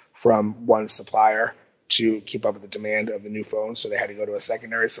enough from one supplier to keep up with the demand of the new phone, so they had to go to a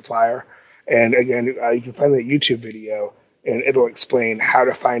secondary supplier. And again, you can find that YouTube video, and it'll explain how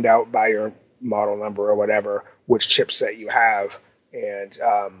to find out by your model number or whatever which chipset you have. And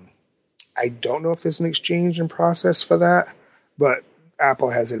I don't know if there's an exchange in process for that, but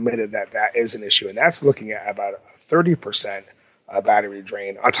Apple has admitted that that is an issue, and that's looking at about a 30% battery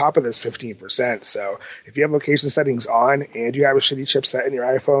drain on top of this 15%. So if you have location settings on and you have a shitty chipset in your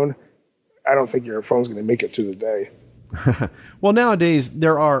iPhone, I don't think your phone's going to make it through the day. Well, nowadays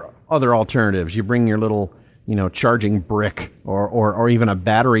there are other alternatives. You bring your little, charging brick or even a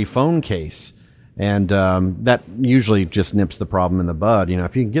battery phone case. And that usually just nips the problem in the bud.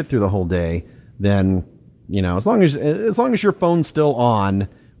 If you can get through the whole day, then, as long as your phone's still on,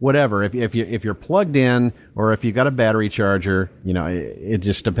 whatever, if you're plugged in or if you've got a battery charger, it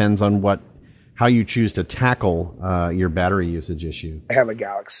just depends on how you choose to tackle your battery usage issue. I have a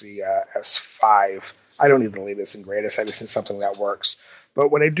Galaxy S5. I don't need the latest and greatest. I just need something that works. But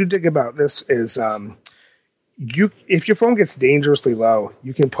what I do dig about this is if your phone gets dangerously low,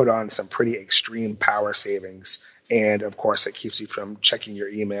 you can put on some pretty extreme power savings. And of course, it keeps you from checking your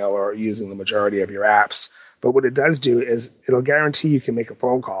email or using the majority of your apps. But what it does do is it'll guarantee you can make a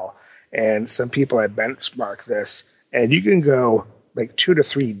phone call. And some people have benchmarked this, and you can go like 2 to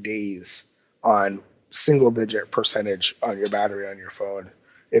 3 days on single-digit percentage on your battery on your phone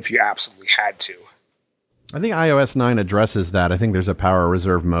if you absolutely had to. I think iOS 9 addresses that. I think there's a power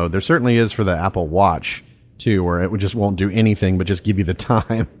reserve mode. There certainly is for the Apple Watch, too, where it just won't do anything but just give you the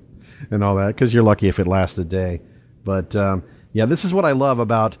time and all that, because you're lucky if it lasts a day. But, this is what I love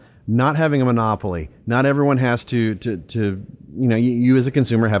about not having a monopoly. Not everyone has to you as a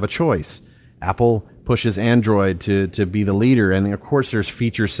consumer have a choice. Apple pushes Android to be the leader. And of course, there's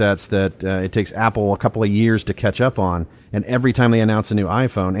feature sets that it takes Apple a couple of years to catch up on. And every time they announce a new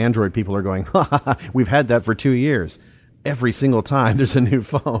iPhone, Android people are going, we've had that for 2 years. Every single time there's a new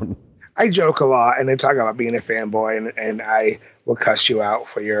phone. I joke a lot and I talk about being a fanboy, and I will cuss you out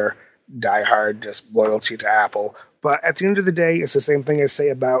for your diehard just loyalty to Apple. But at the end of the day, it's the same thing I say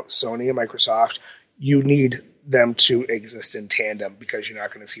about Sony and Microsoft. You need them to exist in tandem because you're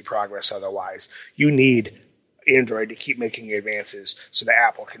not going to see progress otherwise. You need Android to keep making advances so that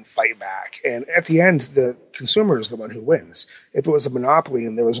Apple can fight back. And at the end, the consumer is the one who wins. If it was a monopoly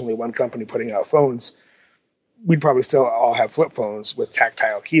and there was only one company putting out phones, we'd probably still all have flip phones with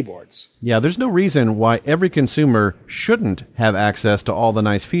tactile keyboards. Yeah, there's no reason why every consumer shouldn't have access to all the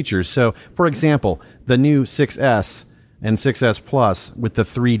nice features. So, for example, the new 6S and 6S Plus with the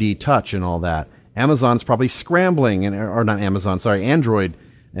 3D touch and all that. Amazon's probably scrambling, Android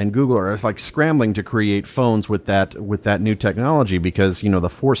and Google are like scrambling to create phones with that new technology because, the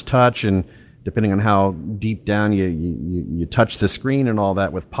Force Touch, and depending on how deep down you touch the screen and all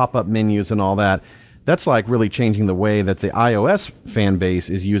that with pop-up menus and all that, that's like really changing the way that the iOS fan base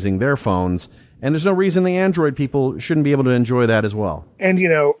is using their phones. And there's no reason the Android people shouldn't be able to enjoy that as well. And,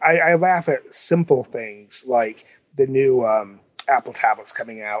 I laugh at simple things like the new Apple tablets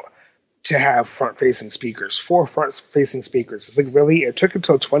coming out to have front-facing speakers, 4 front-facing speakers. It's like, really? It took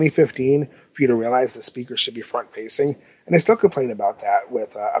until 2015 for you to realize the speakers should be front-facing? And I still complain about that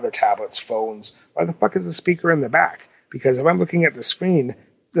with other tablets, phones. Why the fuck is the speaker in the back? Because if I'm looking at the screen,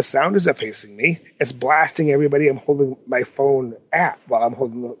 the sound isn't facing me. It's blasting everybody I'm holding my phone at while I'm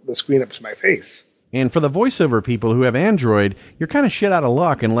holding the screen up to my face. And for the voiceover people who have Android, you're kind of shit out of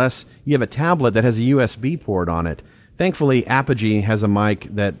luck unless you have a tablet that has a USB port on it. Thankfully, Apogee has a mic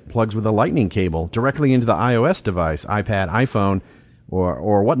that plugs with a lightning cable directly into the iOS device, iPad, iPhone,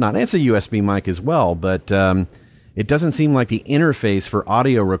 or whatnot. And it's a USB mic as well, but it doesn't seem like the interface for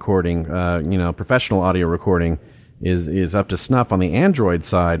audio recording, professional audio recording, is up to snuff on the Android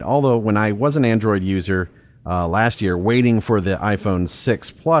side. Although when I was an Android user last year, waiting for the iPhone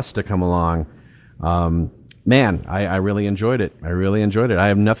 6 Plus to come along, I really enjoyed it. I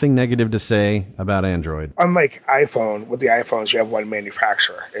have nothing negative to say about Android. Unlike iPhone, with the iPhones, you have one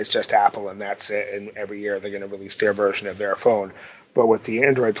manufacturer. It's just Apple, and that's it. And every year they're going to release their version of their phone. But with the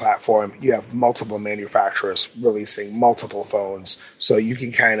Android platform, you have multiple manufacturers releasing multiple phones. So you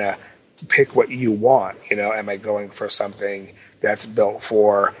can kind of pick what you want. Am I going for something that's built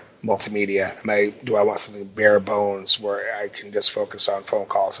for multimedia? Do I want something bare bones where I can just focus on phone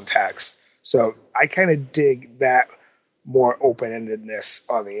calls and text? So I kind of dig that more open-endedness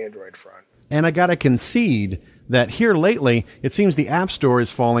on the Android front. And I got to concede that here lately, it seems the App Store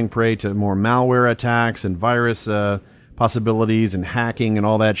is falling prey to more malware attacks and virus possibilities and hacking and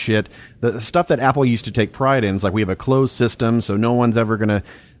all that shit. The stuff that Apple used to take pride in is like, we have a closed system, so no one's ever going to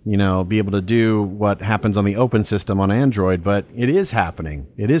be able to do what happens on the open system on Android. But it is happening.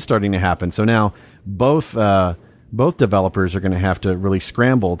 It is starting to happen. So now both developers are going to have to really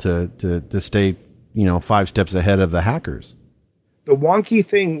scramble to stay, 5 steps ahead of the hackers. The wonky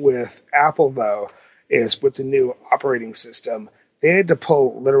thing with Apple, though, is with the new operating system, they had to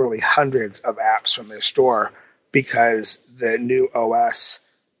pull literally hundreds of apps from their store because the new OS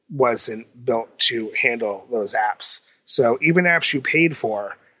wasn't built to handle those apps. So even apps you paid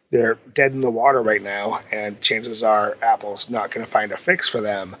for, they're dead in the water right now, and chances are Apple's not going to find a fix for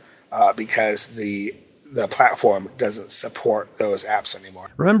them because the platform doesn't support those apps anymore.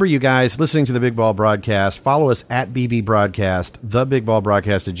 Remember, you guys, listening to the Big Ball Broadcast, follow us at BB Broadcast,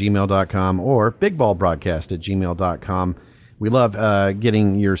 thebigballbroadcast@gmail.com, or bigballbroadcast@gmail.com. We love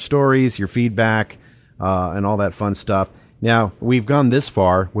getting your stories, your feedback, and all that fun stuff. Now, we've gone this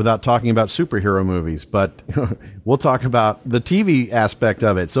far without talking about superhero movies, but we'll talk about the TV aspect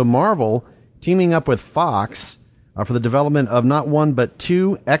of it. So Marvel teaming up with Fox for the development of not one, but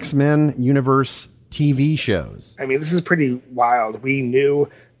 2 X-Men universe TV shows. I mean, this is pretty wild. We knew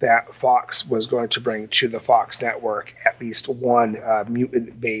that Fox was going to bring to the Fox network at least one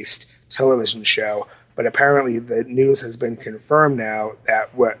mutant-based television show, but apparently the news has been confirmed now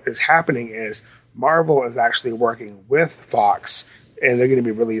that what is happening is Marvel is actually working with Fox, and they're going to be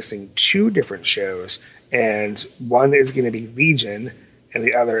releasing 2 different shows, and one is going to be Legion, and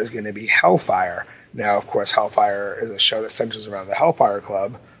the other is going to be Hellfire. Now, of course, Hellfire is a show that centers around the Hellfire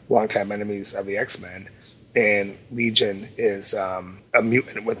Club, longtime enemies of the X-Men, and Legion is a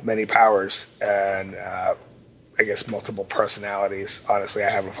mutant with many powers and I guess multiple personalities. Honestly, I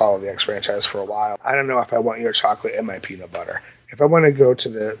haven't followed the X franchise for a while. I don't know if I want your chocolate and my peanut butter. If I want to go to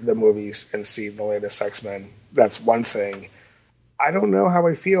the movies and see the latest X-Men, that's one thing. I don't know how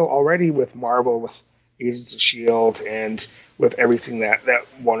I feel already with Marvel, with Agents of S.H.I.E.L.D., and with everything that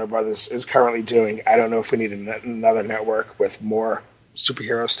Warner Brothers is currently doing. I don't know if we need another network with more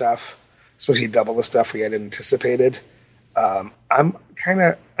superhero stuff, especially double the stuff we had anticipated. I'm kind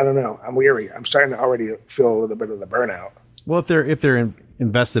of, I don't know, I'm weary. I'm starting to already feel a little bit of the burnout. Well, if they're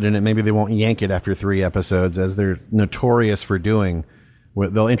invested in it, maybe they won't yank it after 3 episodes, as they're notorious for doing.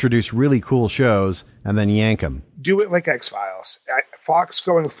 They'll introduce really cool shows and then yank them. Do it like X-Files. Fox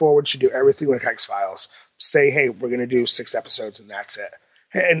going forward should do everything like X-Files. Say, hey, we're going to do 6 episodes and that's it.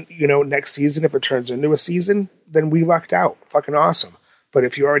 And, next season, if it turns into a season, then we lucked out. Fucking awesome. But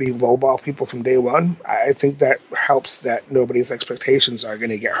if you already lowball people from day one, I think that helps that nobody's expectations are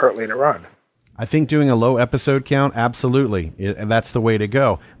going to get hurt later on. I think doing a low episode count, absolutely. That's the way to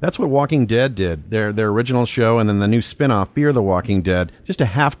go. That's what Walking Dead did. Their original show and then the new spinoff, Fear the Walking Dead, just a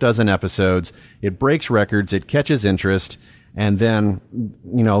half dozen episodes. It breaks records. It catches interest. And then,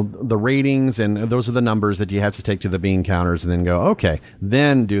 the ratings, and those are the numbers that you have to take to the bean counters and then go, okay,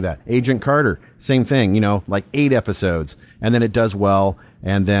 then do that. Agent Carter, same thing, like 8 episodes, and then it does well.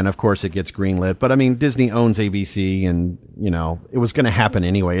 And then, of course, it gets greenlit. But I mean, Disney owns ABC, and, it was going to happen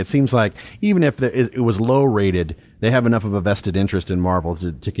anyway. It seems like even if it was low rated, they have enough of a vested interest in Marvel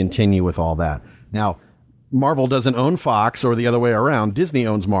to continue with all that. Now, Marvel doesn't own Fox, or the other way around. Disney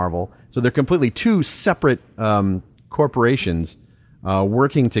owns Marvel. So they're completely 2 separate corporations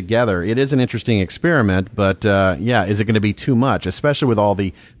working together. It is an interesting experiment, but is it going to be too much, especially with all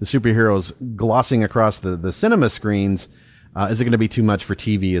the superheroes glossing across the cinema screens? Is it going to be too much for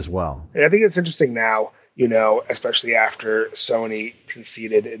TV as well? And I think it's interesting now, especially after Sony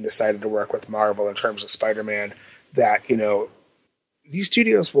conceded and decided to work with Marvel in terms of Spider-Man, that, these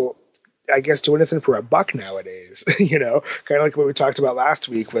studios will, I guess, do anything for $1 nowadays, kind of like what we talked about last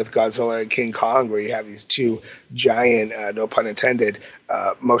week with Godzilla and King Kong, where you have these 2 giant, no pun intended,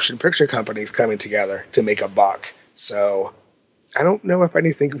 motion picture companies coming together to make $1. So I don't know if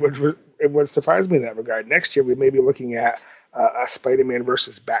anything would surprise me in that regard. Next year, we may be looking at a Spider-Man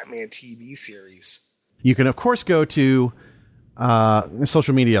versus Batman TV series. You can, of course, go to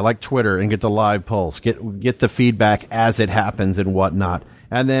social media like Twitter and get the live pulse, get the feedback as it happens and whatnot.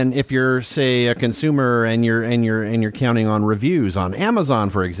 And then if you're, say, a consumer and you're counting on reviews on Amazon,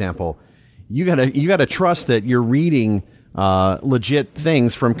 for example, you gotta trust that you're reading legit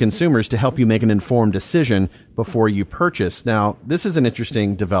things from consumers to help you make an informed decision before you purchase. Now, this is an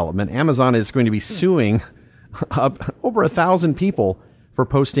interesting development. Amazon is going to be suing over 1,000 people for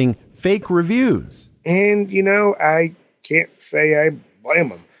posting fake reviews. And, I can't say I blame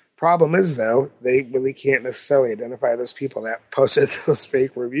them. Problem is, though, they really can't necessarily identify those people that posted those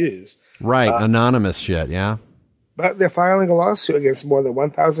fake reviews. Right, anonymous shit, yeah. But they're filing a lawsuit against more than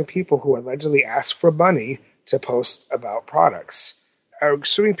 1,000 people who allegedly asked for money to post about products. Are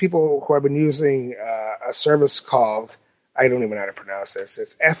suing people who have been using a service called, I don't even know how to pronounce this,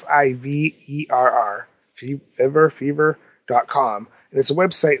 it's Fiverr, Fiverr.com. And it's a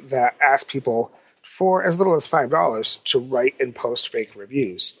website that asks people for as little as $5 to write and post fake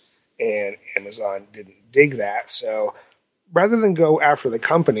reviews. And Amazon didn't dig that. So rather than go after the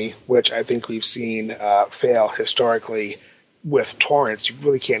company, which I think we've seen fail historically with torrents, you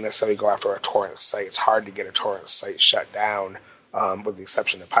really can't necessarily go after a torrent site. It's hard to get a torrent site shut down, with the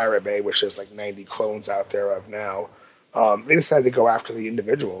exception of Pirate Bay, which there's like 90 clones out there of now. They decided to go after the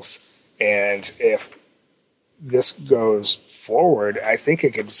individuals. And if this goes forward, I think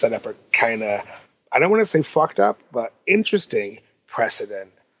it could set up a kind of, I don't want to say fucked up, but interesting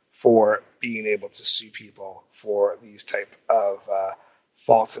precedent for being able to sue people for these type of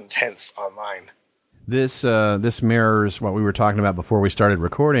false intents online. This mirrors what we were talking about before we started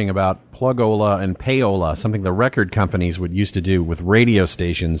recording about Plugola and Payola, something the record companies would used to do with radio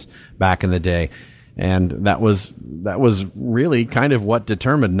stations back in the day. And that was really kind of what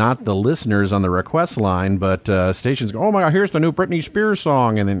determined not the listeners on the request line, but stations go, oh my God, here's the new Britney Spears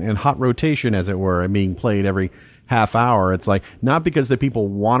song, and in hot rotation, as it were, and being played every half hour. It's like, not because the people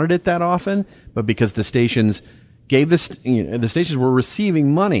wanted it that often, but because the stations gave this, the stations were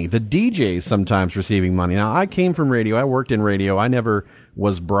receiving money. The DJs sometimes receiving money. Now, I came from radio. I worked in radio. I never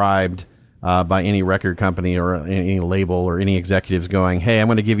was bribed by any record company or any label or any executives going, hey, I'm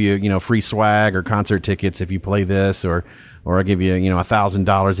going to give you, free swag or concert tickets if you play this, or I'll give you,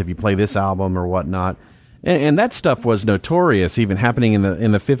 $1,000 if you play this album or whatnot. And that stuff was notorious, even happening in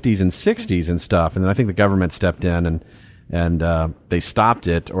the 50s and 60s and stuff. And then I think the government stepped in and they stopped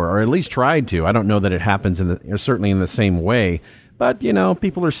it, or at least tried to. I don't know that it happens certainly in the same way, but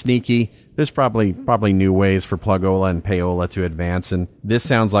people are sneaky. There's probably new ways for Plugola and Payola to advance, and this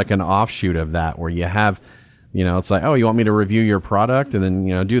sounds like an offshoot of that, where you have, it's like, oh, you want me to review your product, and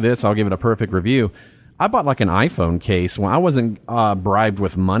then do this, I'll give it a perfect review. I bought like an iPhone case. Well, I wasn't bribed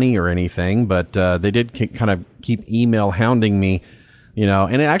with money or anything, but they did kind of keep email hounding me,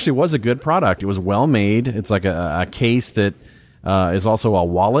 and it actually was a good product. It was well made. It's like a case that is also a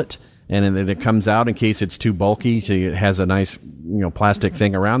wallet. And then it comes out in case it's too bulky, so it has a nice, plastic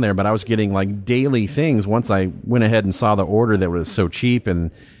thing around there. But I was getting like daily things once I went ahead and saw the order that was so cheap,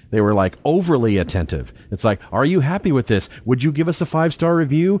 and they were like overly attentive. It's like, are you happy with this? Would you give us a 5-star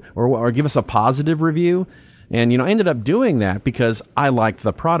review or give us a positive review? And, I ended up doing that because I liked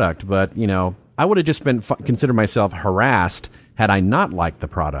the product. But, I would have just been considered myself harassed had I not liked the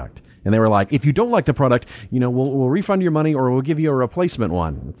product. And they were like, if you don't like the product, we'll refund your money or we'll give you a replacement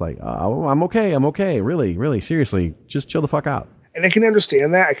one. It's like, oh, I'm okay. Really, really, seriously, just chill the fuck out. And I can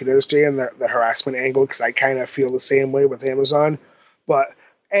understand that. I can understand the harassment angle, because I kind of feel the same way with Amazon. But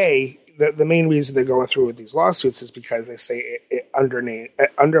the main reason they're going through with these lawsuits is because they say it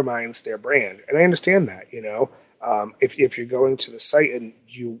undermines their brand. And I understand that, if you're going to the site and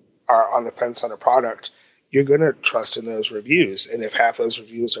you are on the fence on a product, you're going to trust in those reviews. And if half those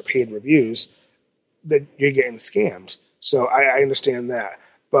reviews are paid reviews, then you're getting scammed. So I understand that.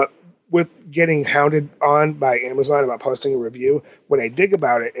 But with getting hounded on by Amazon about posting a review, what I dig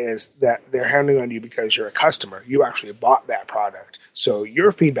about it is that they're hounding on you because you're a customer. You actually bought that product. So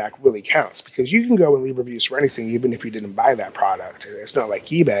your feedback really counts, because you can go and leave reviews for anything, even if you didn't buy that product. It's not like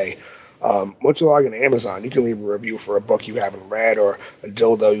eBay. Once you log into Amazon, you can leave a review for a book you haven't read or a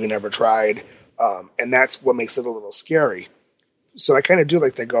dildo you never tried. And that's what makes it a little scary. So I kind of do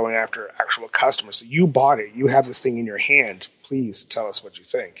like they're going after actual customers. So you bought it. You have this thing in your hand. Please tell us what you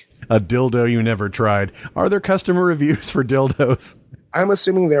think. A dildo you never tried. Are there customer reviews for dildos? I'm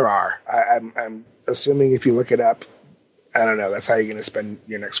assuming there are. I'm assuming if you look it up, I don't know. That's how you're going to spend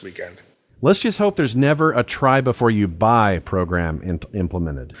your next weekend. Let's just hope there's never a try before you buy program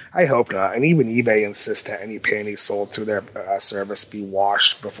implemented. I hope not. And even eBay insists that any panties sold through their service be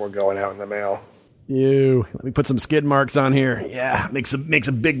washed before going out in the mail. Ew. Let me put some skid marks on here. Yeah, make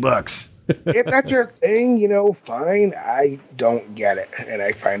some big bucks. If that's your thing, fine. I don't get it. And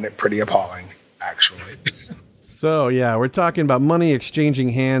I find it pretty appalling, actually. So, yeah, we're talking about money exchanging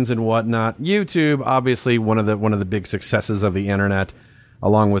hands and whatnot. YouTube, obviously, one of the big successes of the internet,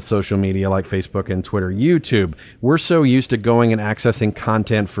 along with social media like Facebook and Twitter. YouTube, we're so used to going and accessing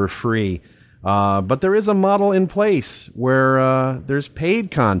content for free. But there is a model in place where there's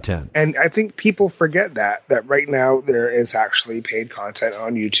paid content. And I think people forget that right now there is actually paid content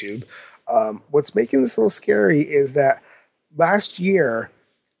on YouTube. What's making this a little scary is that last year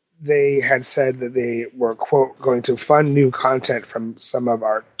they had said that they were, quote, going to fund new content from some of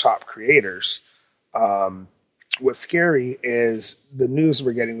our top creators. What's scary is the news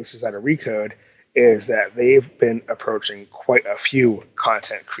we're getting, this is out of Recode, is that they've been approaching quite a few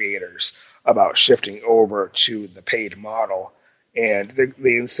content creators about shifting over to the paid model. And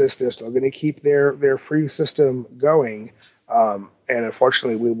they insist they're still going to keep their free system going. And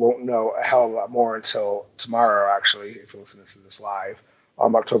unfortunately, we won't know a hell of a lot more until tomorrow, actually, if you listen to this live,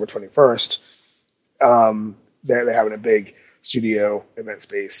 on October 21st. They're having a big studio event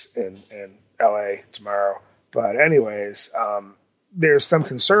space in LA tomorrow. But anyways, there's some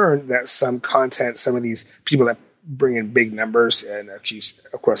concern that some content, some of these people that bring in big numbers, and of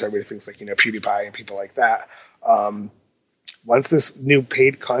course everybody thinks like, PewDiePie and people like that, once this new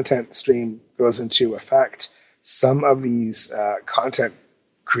paid content stream goes into effect, some of these content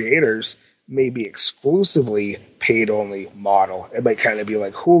creators may be exclusively paid-only model. It might kind of be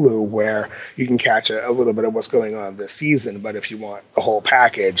like Hulu, where you can catch a little bit of what's going on this season, but if you want the whole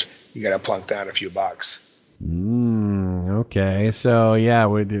package, you got to plunk down a few bucks. Okay, so yeah,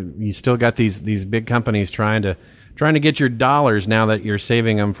 you still got these big companies trying to get your dollars now that you're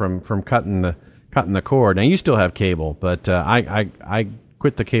saving them from cutting the cord. Now you still have cable, but I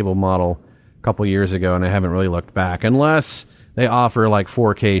quit the cable model a couple years ago, and I haven't really looked back unless they offer like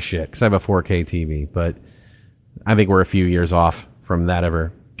 4K shit, because I have a 4K TV, but I think we're a few years off from that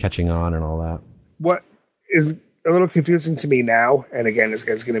ever catching on and all that. What is a little confusing to me now, and again, it's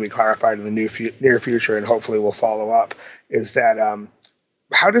going to be clarified in the near future, and hopefully we'll follow up, is that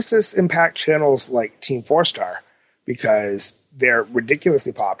how does this impact channels like Team 4-Star? Because they're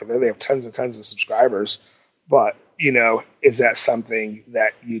ridiculously popular. They have tons and tons of subscribers, but, is that something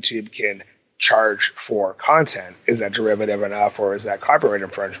that YouTube can charge for content? Is that derivative enough, or is that copyright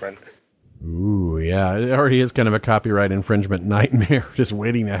infringement? Ooh, yeah, it already is kind of a copyright infringement nightmare just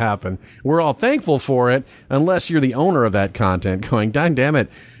waiting to happen. We're all thankful for it, unless you're the owner of that content going, damn it,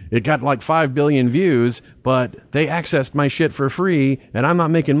 it got like 5 billion views, but they accessed my shit for free, and I'm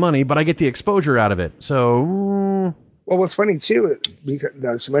not making money, but I get the exposure out of it. So, well, what's funny too, because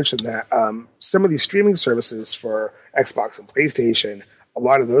now that you mentioned that, some of these streaming services for Xbox and PlayStation, a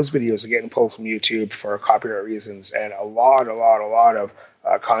lot of those videos are getting pulled from YouTube for copyright reasons, and a lot of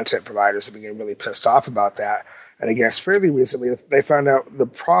content providers have been getting really pissed off about that. And I guess fairly recently, they found out the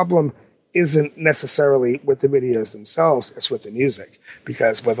problem isn't necessarily with the videos themselves, it's with the music.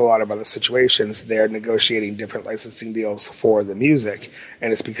 Because with a lot of other situations, they're negotiating different licensing deals for the music,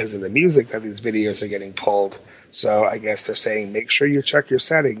 and it's because of the music that these videos are getting pulled. So I guess they're saying, make sure you check your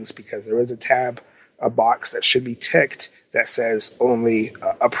settings, because there is a box that should be ticked that says only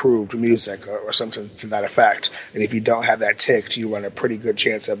approved music or something to that effect. And if you don't have that ticked, you run a pretty good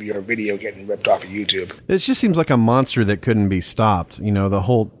chance of your video getting ripped off of YouTube. It just seems like a monster that couldn't be stopped. The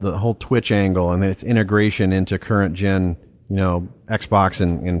whole Twitch angle, and then its integration into current gen, Xbox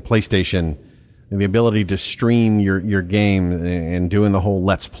and PlayStation, and the ability to stream your game and doing the whole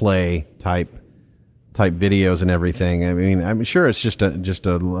Let's Play type videos and everything. I mean, I'm sure it's just a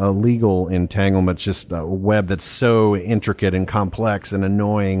legal entanglement, just a web that's so intricate and complex and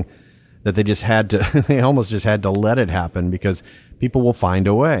annoying that they almost just had to let it happen, because people will find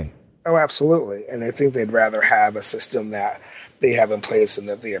a way. Oh, absolutely. And I think they'd rather have a system that they have in place and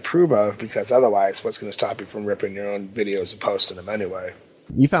that they approve of, because otherwise, what's going to stop you from ripping your own videos and posting them anyway?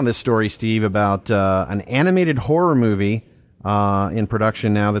 You found this story, Steve, about an animated horror movie in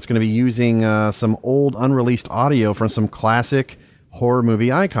production now that's going to be using some old unreleased audio from some classic horror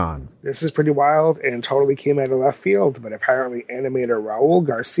movie icon. This is pretty wild and totally came out of left field, but apparently animator Raul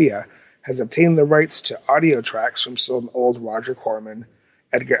Garcia has obtained the rights to audio tracks from some old Roger Corman,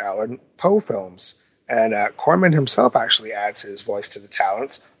 Edgar Allan Poe films. And Corman himself actually adds his voice to the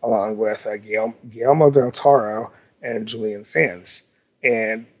talents, along with Guillermo del Toro and Julian Sands.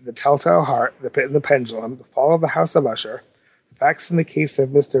 And The Telltale Heart, The Pit and the Pendulum, The Fall of the House of Usher, Facts in the Case of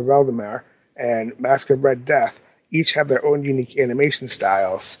Mr. Valdemar, and Mask of Red Death each have their own unique animation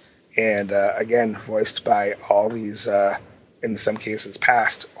styles, and again, voiced by all these, in some cases,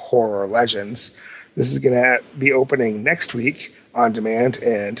 past horror legends. This is going to be opening next week on demand,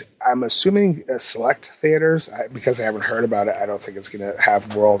 and I'm assuming select theaters, because I haven't heard about it, I don't think it's going to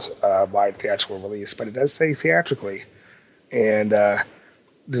have worldwide theatrical release, but it does say theatrically. And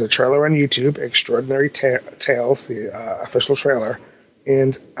there's a trailer on YouTube, Extraordinary Tales, the official trailer,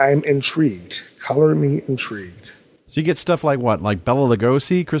 and I'm intrigued. Color me intrigued. So you get stuff like what? Like Bela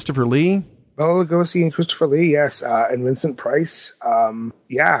Lugosi, Christopher Lee? Bela Lugosi and Christopher Lee, yes, and Vincent Price.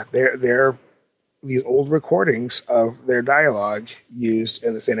 Yeah, they're these old recordings of their dialogue used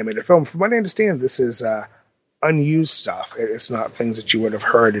in this animated film. From what I understand, this is unused stuff. It's not things that you would have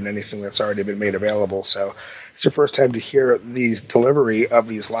heard in anything that's already been made available. So it's your first time to hear these delivery of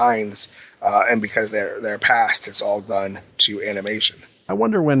these lines, and because they're past, it's all done to animation. I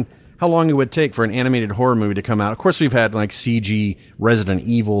wonder how long it would take for an animated horror movie to come out. Of course, we've had like CG Resident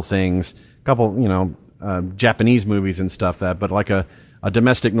Evil things, a couple, Japanese movies and stuff but like a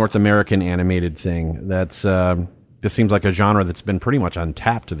domestic North American animated thing. This seems like a genre that's been pretty much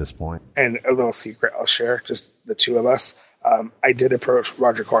untapped to this point. And a little secret I'll share, just the two of us. I did approach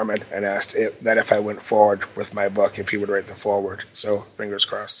Roger Corman and asked that if I went forward with my book, if he would write the foreword. So fingers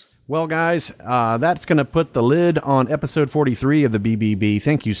crossed. Well, guys, that's going to put the lid on episode 43 of the BBB.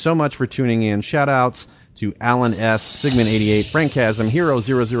 Thank you so much for tuning in. Shout-outs to Alan S., Sigmund88, Frank Chasm,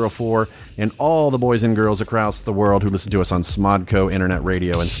 Hero004, and all the boys and girls across the world who listen to us on Smodco Internet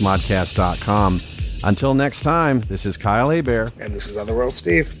Radio and smodcast.com. Until next time, this is Kyle Hebert. And this is Otherworld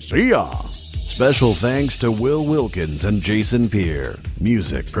Steve. See ya! Special thanks to Will Wilkins and Jason Peer.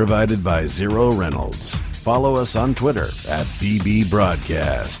 Music provided by Zero Reynolds. Follow us on Twitter at BB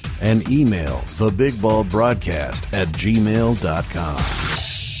Broadcast and email thebigballbroadcast@gmail.com.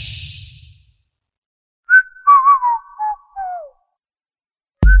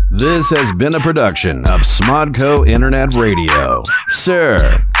 This has been a production of Smodco Internet Radio.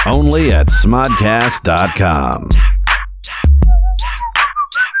 Sir, only at smodcast.com.